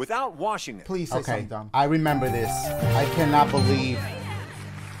again without washing it. Please say something dumb. I remember this. I cannot believe.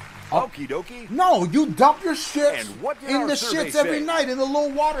 Okie dokie. No, you dump your shit in the shits every night in the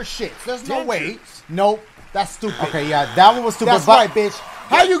little water shits. There's no way. Nope. That's stupid. Okay, yeah, that one was stupid. That's right, bitch.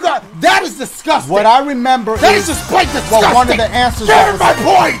 How you got that is disgusting. What I remember is just quite disgusting. Well, one of the answers that was my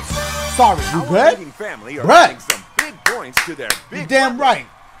points. Sorry, you good? Family are adding some big points to their big. Damn right.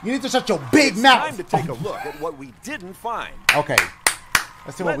 You need to shut your big mouth. Time to take a look at what we didn't find. Okay.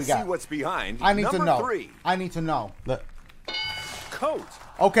 Let's see what we got. Let's see what's behind. I need to know. Number 3. I need to know. Look. Coat.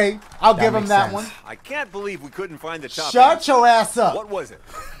 Okay, I'll give him that one. I can't believe we couldn't find the top. Shut your ass up. What was it?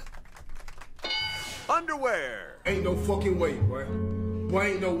 Underwear. Ain't no fucking way, boy. Boy,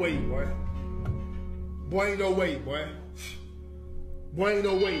 ain't no way, boy. Boy, ain't no way, boy. Boy, ain't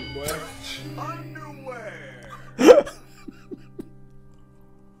no way, boy. Underwear.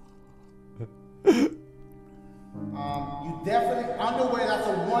 You definitely underwear. That's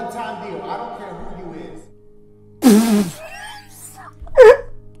a one-time deal. I don't care who you is.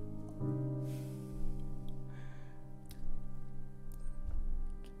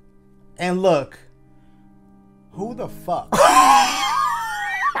 And look, who the fuck?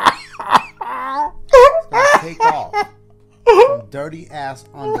 Take off some dirty ass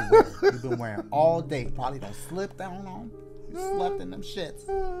underwear you've been wearing all day. Probably don't slip down on. You slept in them shits.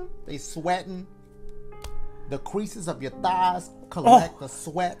 They sweating. The creases of your thighs collect the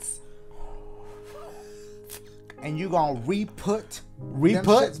sweats. And you gonna re-put them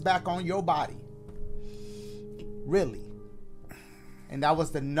shits back on your body. Really. And that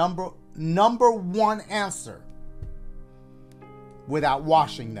was the number one answer without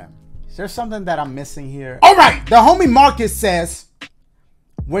washing them. Is there something that I'm missing here? All right, the homie Marcus says,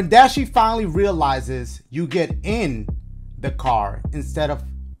 when Dashie finally realizes you get in the car instead of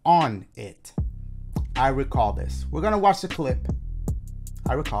on it. I recall this. We're gonna watch the clip.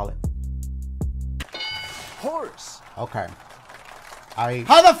 I recall it. Horse. Okay.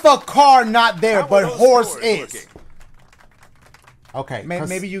 How the fuck car not there, but horse is? Okay,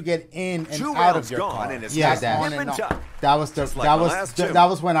 maybe you get in and Two out rounds of your gone car. and it's Yeah, just that, nip and tuck. that was the Just like the last two. that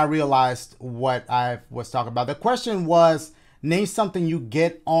was when I realized what I was talking about. The question was, name something you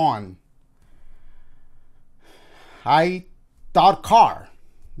get on. I thought car.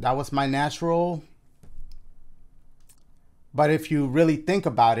 That was my natural. But if you really think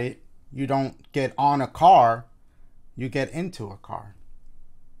about it, you don't get on a car, you get into a car.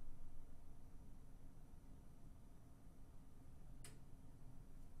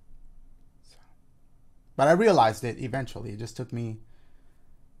 But I realized it eventually. It just took me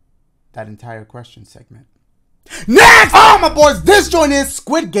that entire question segment. Next! Oh, my boys, this joint is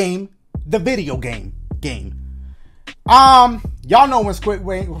Squid Game, the video game. Y'all know when Squid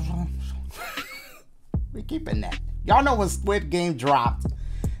Game... we keeping that. Y'all know when Squid Game dropped,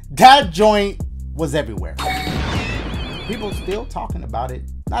 that joint was everywhere. People still talking about it.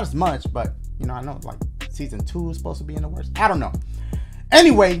 Not as much, but, you know, I know, like, season 2 is supposed to be in the works. I don't know.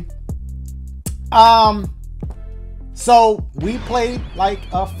 Anyway... so we played like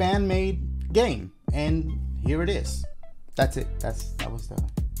a fan-made game, and here it is. That's it. That was the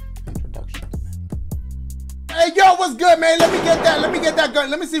introduction. Hey, yo, what's good, man? Let me get that gun.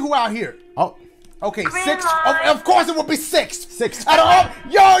 Let me see who out here. Oh, okay, 6. Oh, of course it will be 6. 6.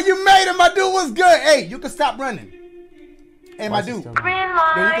 Yo, you made it, my dude. What's good? Hey, you can stop running. Hey, my dude. Green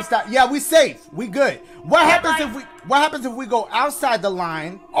light. Yeah, you can stop. Yeah, we safe. We good. What happens if we go outside the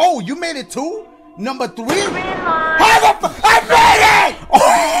line? Oh, you made it too? Number 3? I made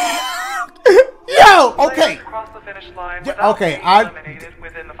it! Yo, okay. Okay,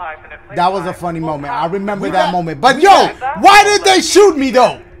 that was a funny moment. I remember that moment. But yo, why did they shoot me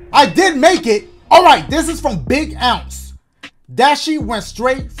though? I did make it. All right, this is from Big Ounce. Dashie went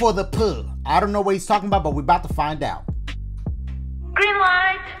straight for the pull. I don't know what he's talking about, but we're about to find out. Green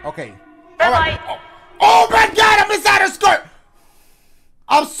light. Okay. Red light. Oh my God, I'm inside her skirt.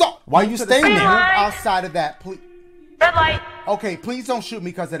 I'm so. Why are you staying there? Outside of that, please. Red light. Okay, please don't shoot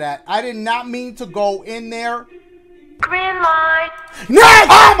me because of that. I did not mean to go in there. Green light. No!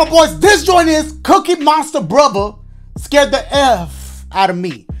 Oh, my boys, this joint is Cookie Monster Brother scared the F out of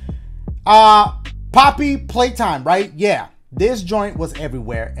me. Poppy Playtime, right? Yeah, this joint was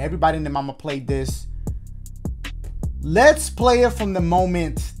everywhere. Everybody in the mama played this. Let's play it from the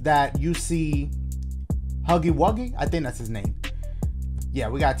moment that you see Huggy Wuggy. I think that's his name. Yeah,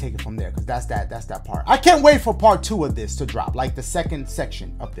 we gotta take it from there because that's that part. I can't wait for part 2 of this to drop, like the second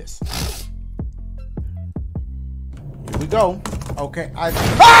section of this. Here we go. Okay.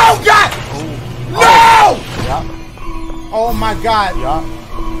 Oh God! Oh. No! Yeah. Oh my God! Yeah.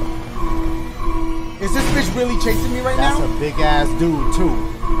 Is this bitch really chasing me right now? That's a big ass dude too.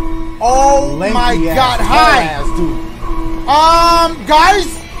 Oh my God! Hi, ass dude. Guys,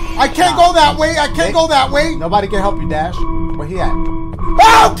 I can't go that way. I can't go that way. Nobody can help you, Dash. Where he at?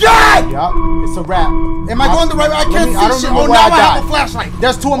 Oh God! Yup, it's a wrap. Am I going the right way? I can't see shit. Oh, now I have a flashlight.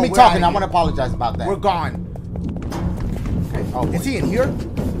 There's 2 of me talking. I want to apologize about that. We're gone. Okay. Oh, is he in here?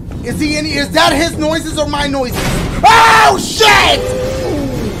 Is he in? Is that his noises or my noises? Oh shit!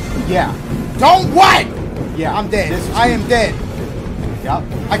 Yeah. Don't what? Yeah, I'm dead. I am dead. Yup.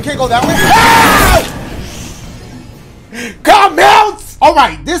 I can't go that way. Ah! Come out! All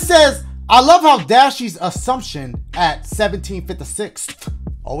right. This says. I love how Dashie's assumption at 1756th,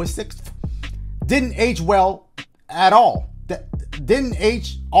 always 6th, didn't age well at all. Didn't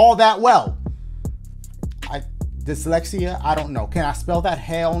age all that well. Dyslexia, I don't know. Can I spell that?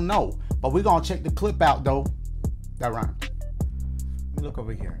 Hell no. But we're going to check the clip out, though. That rhymed. Let me look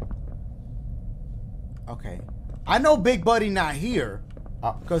over here. Okay. I know Big Buddy not here.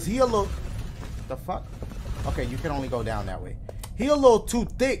 Because he a little... The fuck? Okay, you can only go down that way. He a little too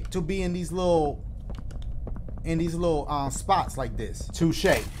thick to be in these little spots like this. Touche.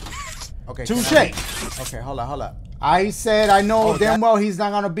 Okay. Touche. Okay, hold up. I said I know damn well he's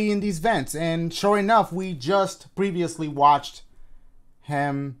not gonna be in these vents, and sure enough, we just previously watched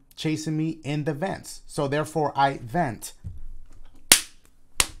him chasing me in the vents. So therefore, I vent.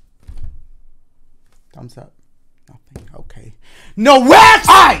 Thumbs up. Nothing. Okay. No wax.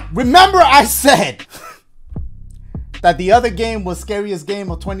 Remember I said. That the other game was scariest game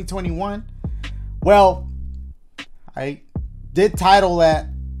of 2021. Well, I did title that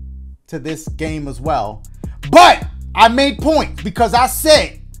to this game as well. But I made points because I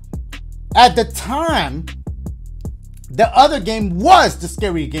said at the time the other game was the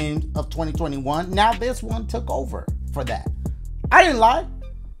scary game of 2021. Now this one took over for that. I didn't lie.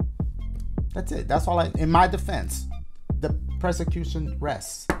 That's it. That's all in my defense. The prosecution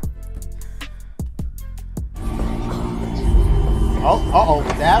rests. Oh,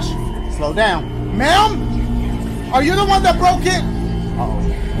 Dash, slow down. Ma'am, are you the one that broke it?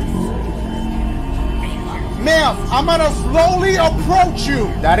 Ma'am, I'm gonna slowly approach you.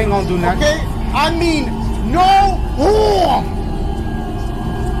 That ain't gonna do nothing. Okay? I mean, no harm.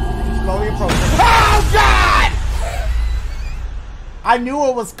 Slowly approach. Oh, God! I knew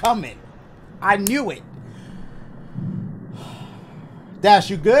it was coming. I knew it. Dash,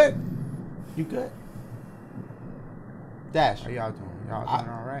 you good? You good? Dash. How y'all doing? Y'all doing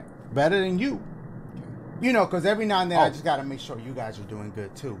all right? Better than you. You know, because every now and then I just got to make sure you guys are doing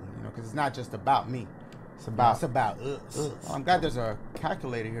good too. You know, because it's not just about me. It's about us. Well, I'm glad there's a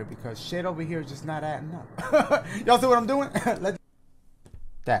calculator here because shit over here is just not adding up. Y'all see what I'm doing? Let's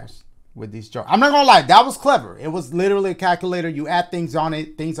Dash with these jokes. I'm not gonna lie, that was clever. It was literally a calculator. You add things on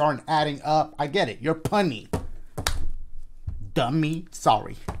it, things aren't adding up. I get it. You're punny. Dummy.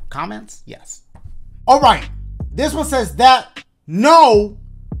 Sorry. Comments? Yes. All right. This one says that no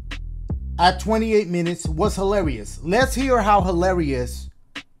at 28 minutes was hilarious. Let's hear how hilarious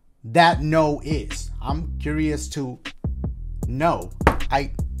that no is. I'm curious to know.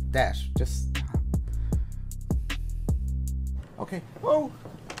 Dash, just okay. Oh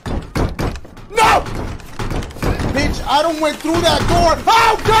no, bitch! I don't went through that door.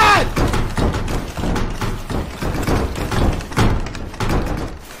 Oh God!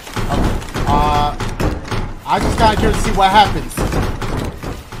 I just got here to see what happens.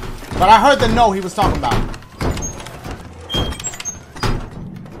 But I heard the no he was talking about.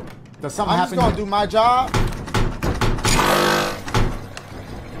 Does something happen? I'm just gonna do my job.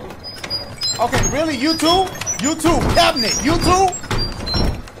 Okay, really? You too? You too? Cabinet, you too?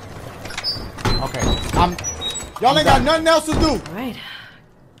 Okay, y'all ain't got nothing else to do. Right.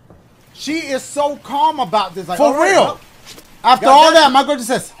 She is so calm about this. Like, for real. After all that, my girl just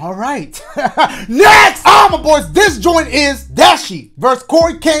says, all right. Next! My boys, this joint is Dashie versus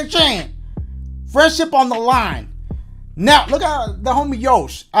Corey Kanchan. Friendship on the line. Now, look at the homie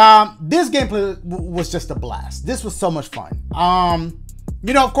Yosh. This gameplay was just a blast. This was so much fun.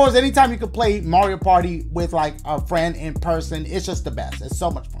 You know, of course, anytime you could play Mario Party with like a friend in person, it's just the best. It's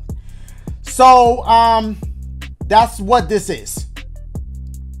so much fun. So, that's what this is.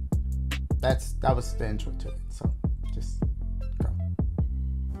 That was the intro to it. So, just go.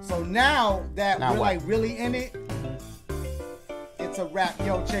 So now that we're like really in it, it's a wrap.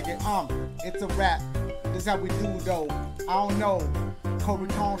 Yo, check it. It's a wrap. This is how we do though. I don't know. Kobe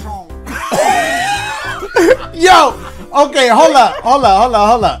Tong. Yo, okay, hold up.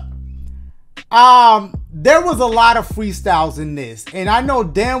 There was a lot of freestyles in this, and I know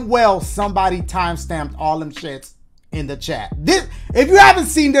damn well somebody timestamped all them shits in the chat. If you haven't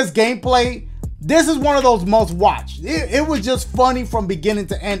seen this gameplay, this is one of those most watched. It was just funny from beginning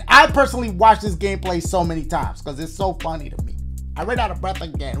to end. I personally watched this gameplay so many times because it's so funny to me. I ran out of breath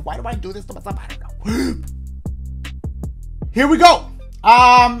again. Why do I do this to myself? I don't know. Here we go.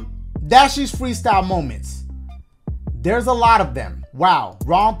 Dashie's freestyle moments. There's a lot of them. Wow.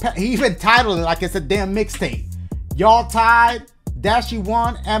 He even titled it like it's a damn mixtape. Y'all tied. Dashie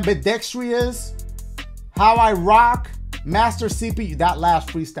won. Ambidextrous. How I rock. Master CPU. That last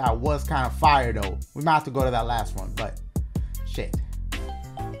freestyle was kind of fire though. We might have to go to that last one, but shit.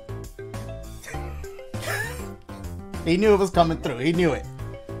 He knew it was coming through. He knew it.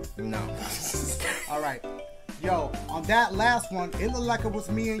 No. All right. Yo, on that last one, it looked like it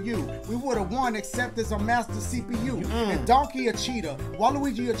was me and you. We would have won except there's a master CPU. And Donkey a cheater.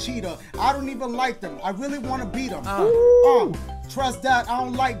 Waluigi a cheater. I don't even like them. I really want to beat them. Trust that. I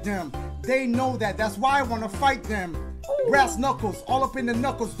don't like them. They know that. That's why I want to fight them. Brass knuckles. All up in the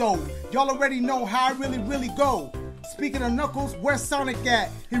knuckles, though. Y'all already know how I really go. Speaking of Knuckles, where's Sonic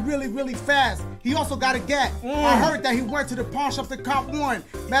at? He really fast. He also got a gat. I heard that he went to the pawn shop to cop one.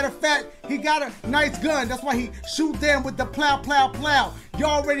 Matter of fact, he got a nice gun. That's why he shoot them with the plow. You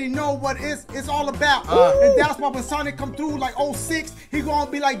already know what it's all about. And that's why when Sonic come through like 06, he gonna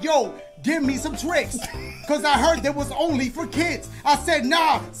be like, yo, give me some tricks. Cause I heard that was only for kids. I said,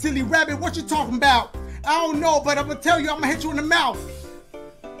 nah, silly rabbit, what you talking about? I don't know, but I'm gonna tell you, I'm gonna hit you in the mouth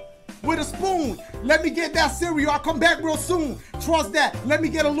with a spoon. Let me get that cereal. I'll come back real soon. Trust that. Let me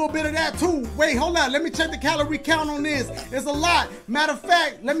get a little bit of that too. Wait, hold on. Let me check the calorie count on this. It's a lot. Matter of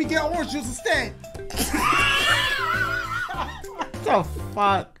fact, let me get orange juice instead. What the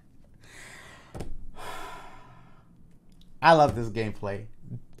fuck? I love this gameplay.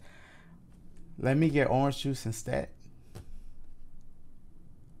 Let me get orange juice instead.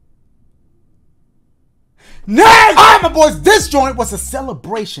 Next! Alright, my boys, this joint was a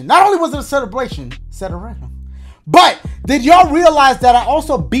celebration. Not only was it a celebration, but did y'all realize that I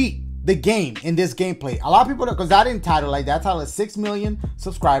also beat the game in this gameplay? A lot of people, because I didn't title it like that. I titled it 6 million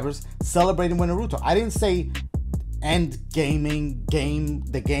subscribers celebrating with Naruto. I didn't say end gaming game,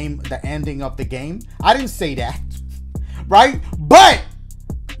 the ending of the game. I didn't say that, right? But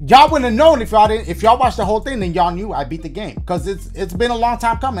y'all wouldn't have known if y'all didn't. If y'all watched the whole thing, then y'all knew I beat the game, because it's been a long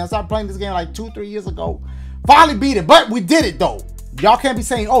time coming. I started playing this game like 2-3 years ago. Finally beat it, but we did it though. Y'all can't be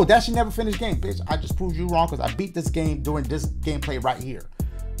saying, "Oh, Dashie never finished game, bitch." I just proved you wrong, because I beat this game during this gameplay right here.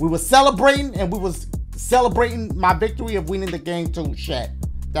 We were celebrating, and we was celebrating my victory of winning the game too. Shit,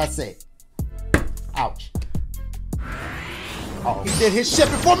 that's it. Ouch. Uh-oh. He did his shit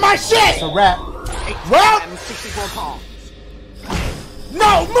before my shit. It's a wrap. Well, 64 pounds.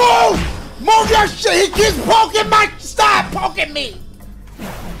 No, move! Move your shit! He keeps poking my... Stop poking me! 8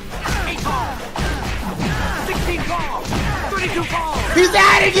 pounds! 16 pounds! 32 pounds! He's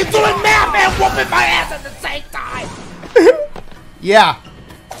adding you doing math and whooping my ass at the same time! Yeah.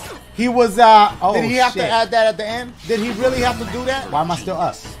 He was, oh, did he have to add that at the end? Did he really have to do that? Why am I still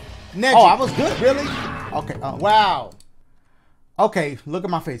up? Neji. Oh, I was good? Really? Okay. Wow. Okay, look at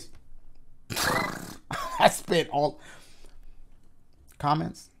my face. I spit all...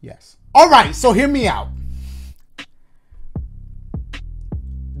 Comments? Yes. All right, so hear me out.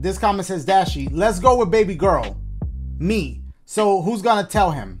 This comment says, Dashie, let's go with baby girl. Me. So who's gonna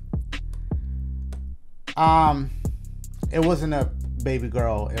tell him? It wasn't a baby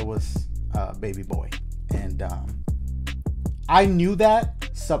girl, it was a baby boy. And I knew that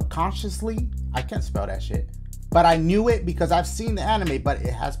subconsciously. I can't spell that shit. But I knew it because I've seen the anime, but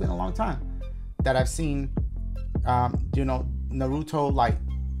it has been a long time that I've seen you know, Naruto, like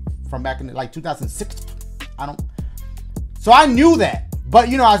from back in like 2006. So I knew that, but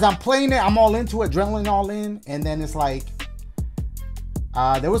you know, as I'm playing it, I'm all into it, adrenaline all in, and then it's like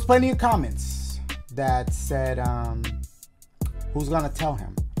there was plenty of comments that said who's gonna tell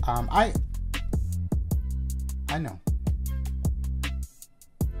him. I know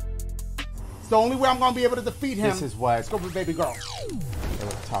it's the only way I'm gonna be able to defeat him. This is what. Let's go with baby girl. They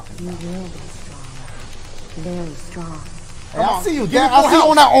were talking about. You will be strong. Very strong. Hey, I see you, Dad. I see you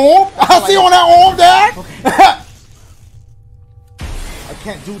on that arm. I see you on that arm, Dad. Okay. I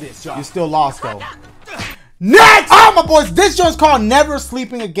can't do this, y'all. You still lost, though. Next! Oh, my boys. This joint's called Never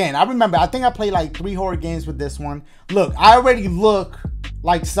Sleeping Again. I remember. I think I played like 3 horror games with this one. Look, I already look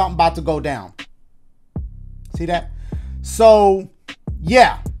like something about to go down. See that? So,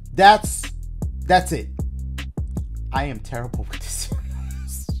 yeah. That's it. I am terrible with this.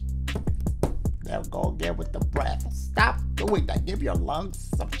 Now go again with the breath. Stop doing that. Give your lungs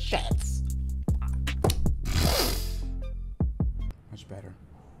some shots. Much better.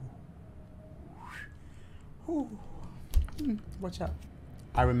 Watch out.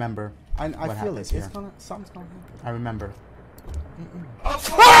 I remember. I feel it. It's gonna, something's gonna happen. I remember.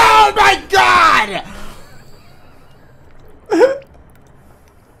 Oh my God!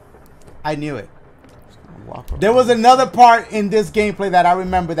 I knew it. There was another part in this gameplay that I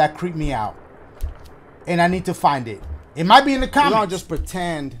remember that creeped me out. And I need to find it. It might be in the comments. I'll just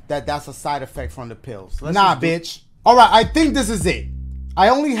pretend that that's a side effect from the pills. Nah, bitch. All right, I think this is it. I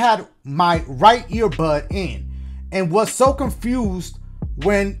only had my right earbud in and was so confused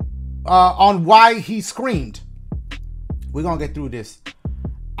when on why he screamed. We're gonna get through this.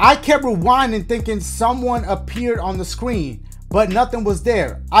 I kept rewinding thinking someone appeared on the screen, but nothing was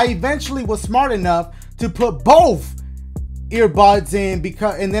there. I eventually was smart enough to put both earbuds in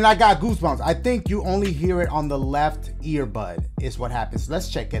and then I got goosebumps. I think you only hear it on the left earbud is what happens. Let's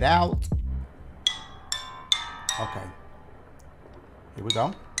check it out. Okay. Here we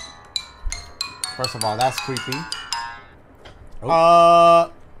go. First of all, that's creepy.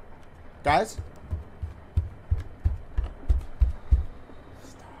 Oh. Guys.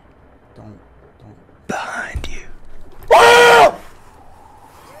 Stop. Don't. Behind you.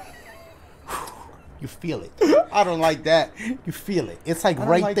 You feel it. I don't like that. You feel it. It's like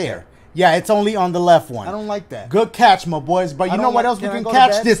right there. That. Yeah, it's only on the left one. I don't like that. Good catch, my boys. But you know what else we can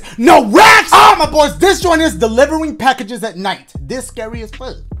catch this? No rats! Oh, my boys. This joint is delivering packages at night. This scary as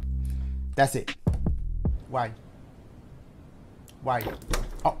fuck. That's it. Why? Why?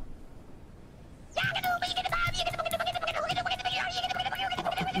 Oh.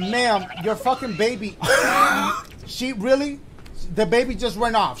 Ma'am, your fucking baby. She really? The baby just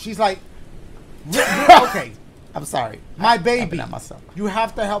went off. She's like, okay, I'm sorry. My baby. You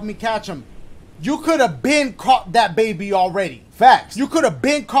have to help me catch him. You could have been caught that baby already. Facts. You could have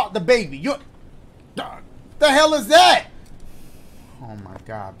been caught the baby. You. The hell is that? Oh my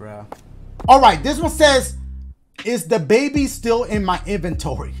God, bro. All right, this one says, is the baby still in my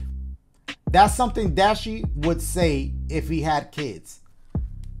inventory? That's something Dashie would say if he had kids.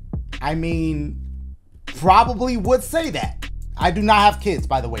 I mean, probably would say that. I do not have kids,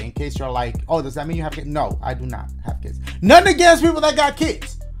 by the way, in case you're like, oh, does that mean you have kids? No, I do not have kids. Nothing against people that got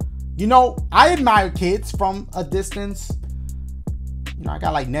kids. You know, I admire kids from a distance. You know, I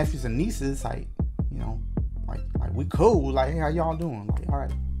got like nephews and nieces. Like, you know, like we cool. Like, hey, how y'all doing? Like, all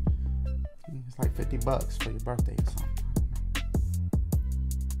right. It's like $50 for your birthday or something.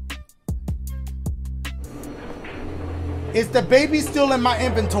 Is the baby still in my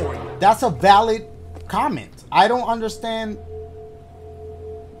inventory? That's a valid comment. I don't understand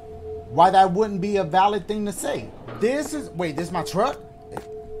why that wouldn't be a valid thing to say. This is, wait, this is my truck?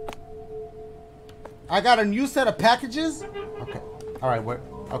 I got a new set of packages? Okay, all right,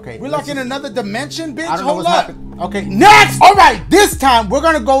 okay. We're like in another dimension, bitch? Hold up. Okay, next! All right, this time we're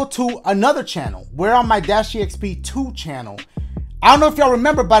gonna go to another channel. We're on my DashieXP 2 channel. I don't know if y'all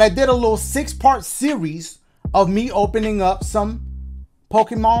remember, but I did a little 6-part series of me opening up some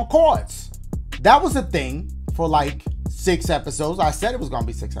Pokemon cards. That was a thing for like 6 episodes. I said it was gonna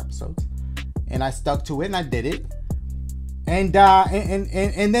be 6 episodes, and I stuck to it and I did it. And then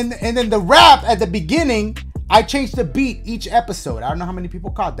the rap at the beginning, I changed the beat each episode. I don't know how many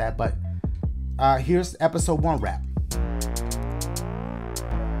people caught that, but here's episode 1 rap.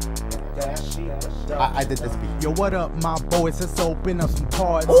 I did this beat. Yo, what up, my boys? Let's open up some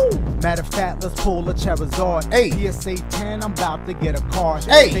cards. Ooh. Matter of fact, let's pull a Charizard. Hey. PSA 10, I'm about to get a card.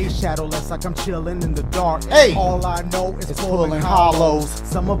 Hey. Stay shadowless like I'm chilling in the dark. Hey. All I know is It's pulling hollows.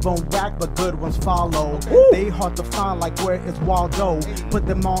 Some of them whack, but good ones follow. Ooh. They hard to find, like where is Waldo? Put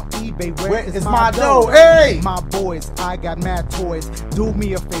them on eBay. Where is my dough? dough? Hey. My boys, I got mad toys. Do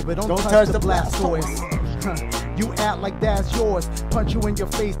me a favor, don't touch the Blastoise. You act like that's yours. Punch you in your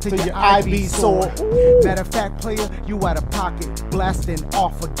face till your IB sore. Matter of fact, player, you out of pocket. Blasting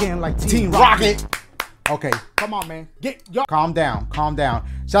off again like Team Rocket. Okay, come on, man. Calm down, calm down.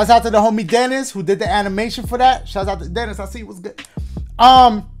 Shouts out to the homie Dennis who did the animation for that. Shouts out to Dennis. I see what's good.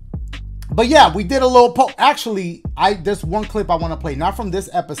 But yeah, we did a little actually, there's one clip I want to play, not from this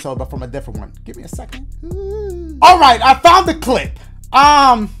episode, but from a different one. Give me a second. All right, I found the clip.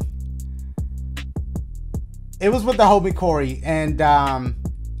 It was with the homie Corey, and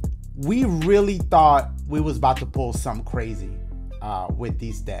we really thought we was about to pull something crazy with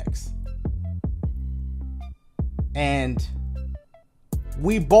these decks. And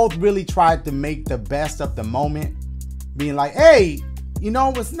we both really tried to make the best of the moment, being like, hey, you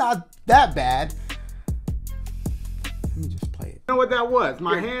know, it's not that bad. Let me just play it. You know what that was?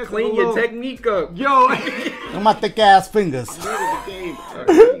 My hands clean your technique up. Yo. Look my thick ass fingers. All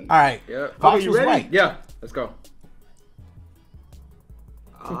right. Yeah. Fox was right. Yeah. Let's go.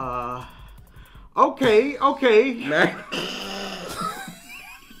 Okay.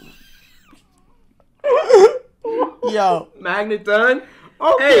 Yo. Magneton.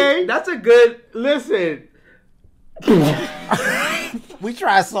 Okay. Hey, that's a good. Listen. We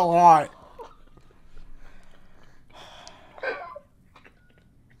tried so hard.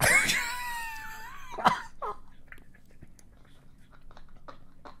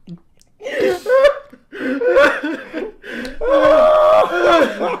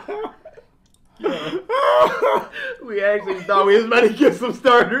 We actually thought we was about to get some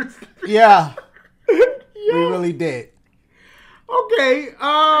starters. Yeah. We really did. Okay.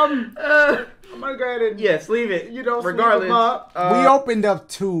 I'm gonna go ahead and leave it. You know, regardless. We opened up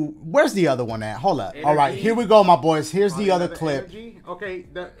 2. Where's the other one at? Hold up. All right, here we go, my boys. Here's the other clip. Energy. Okay.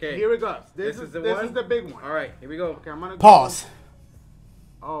 Here it goes. This is the big one. All right, here we go. Okay, I'm gonna pause.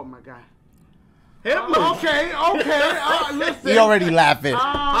 Oh my god. Okay. Listen. He already laughing.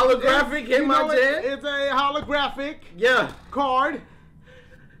 Holographic hit my jet. It's a holographic. Yeah. Card.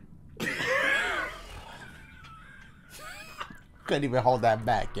 Couldn't even hold that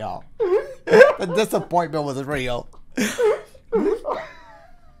back, y'all. The disappointment was real.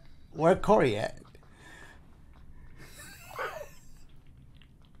 Where Corey at?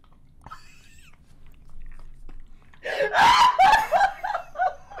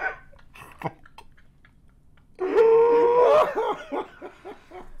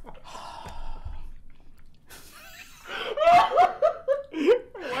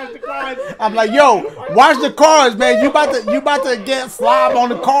 I'm like, yo, watch the cards, man. You about to get slob on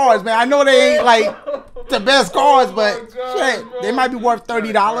the cards, man. I know they ain't like the best cards, but shit, they might be worth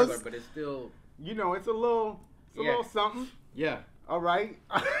 $30. But it's still, you know, it's a little something. Yeah. All right.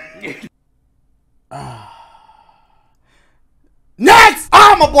 Next!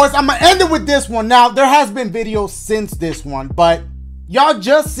 My boys, I'm gonna end it with this one. Now, there has been videos since this one, but y'all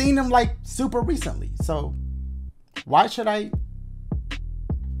just seen them like super recently. So why should I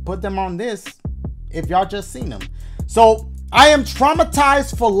put them on this if y'all just seen them? So I am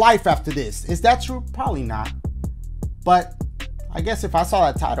traumatized for life after this. Is that true? Probably not. But I guess if I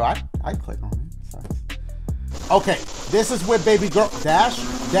saw that title, I'd click on it. Okay, this is with baby girl Dash.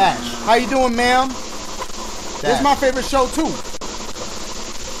 How you doing, ma'am? This is my favorite show too.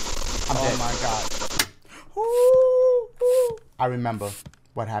 Oh my god. Ooh. I remember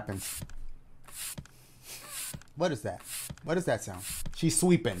what happens. What is that? What is that sound? She's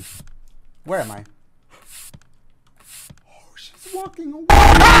sweeping. Where am I? Oh, she's walking away.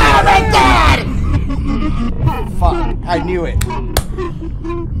 Oh my god! Fuck, I knew it.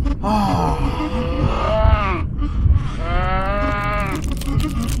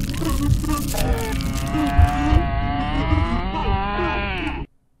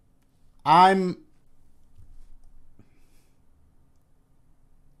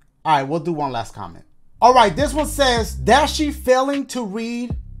 Alright, we'll do one last comment. Alright, this one says, Dashie failing to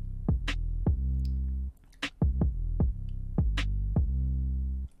read.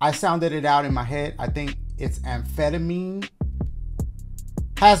 I sounded it out in my head. I think it's amphetamine.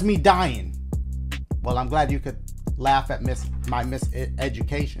 Has me dying. Well, I'm glad you could laugh at my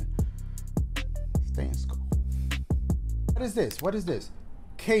miseducation. Stay in school. What is this? What is this?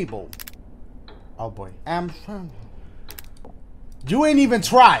 Cable. Oh boy. You ain't even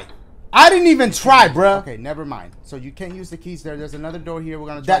try. I didn't even try, bruh. Okay, never mind. So you can't use the keys there. There's another door here. We're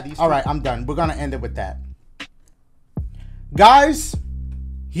gonna try these. All right, I'm done. We're gonna end it with that. Guys,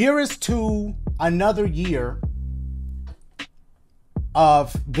 here is to another year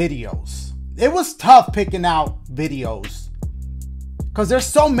of videos. It was tough picking out videos because there's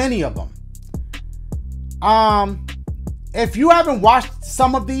so many of them. If you haven't watched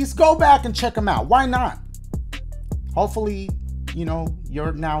some of these, go back and check them out. Why not? Hopefully, you know,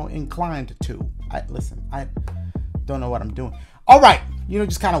 you're now inclined to. Listen, I don't know what I'm doing. All right, you know,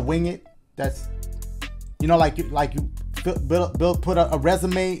 just kind of wing it. That's, you know, like you put a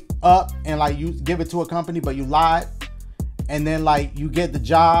resume up and like you give it to a company, but you lied, and then like you get the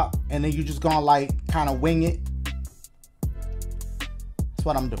job, and then you just gonna like kind of wing it. That's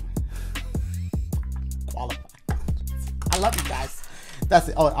what I'm doing. Qualified. I love you guys. That's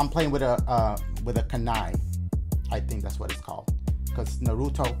it. Oh, I'm playing with a kunai. I think that's what it's called. Because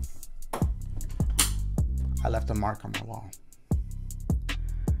Naruto, I left a mark on my wall.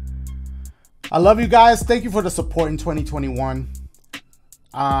 I love you guys. Thank you for the support in 2021.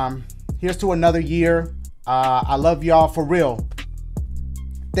 Here's to another year. I love y'all for real.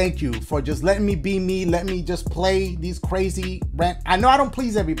 Thank you for just letting me be me. Let me just play these crazy rant. I know I don't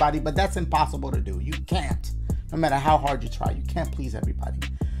please everybody, but that's impossible to do. You can't. No matter how hard you try, you can't please everybody.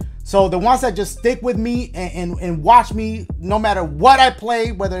 So the ones that just stick with me and watch me, no matter what I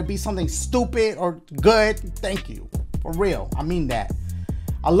play, whether it be something stupid or good, thank you. For real. I mean that.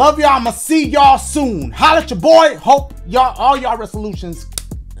 I love y'all. I'm going to see y'all soon. Holla at your boy. Hope y'all, all y'all resolutions,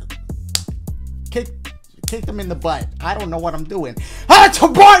 kick them in the butt. I don't know what I'm doing. Holla at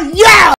your boy. Yeah!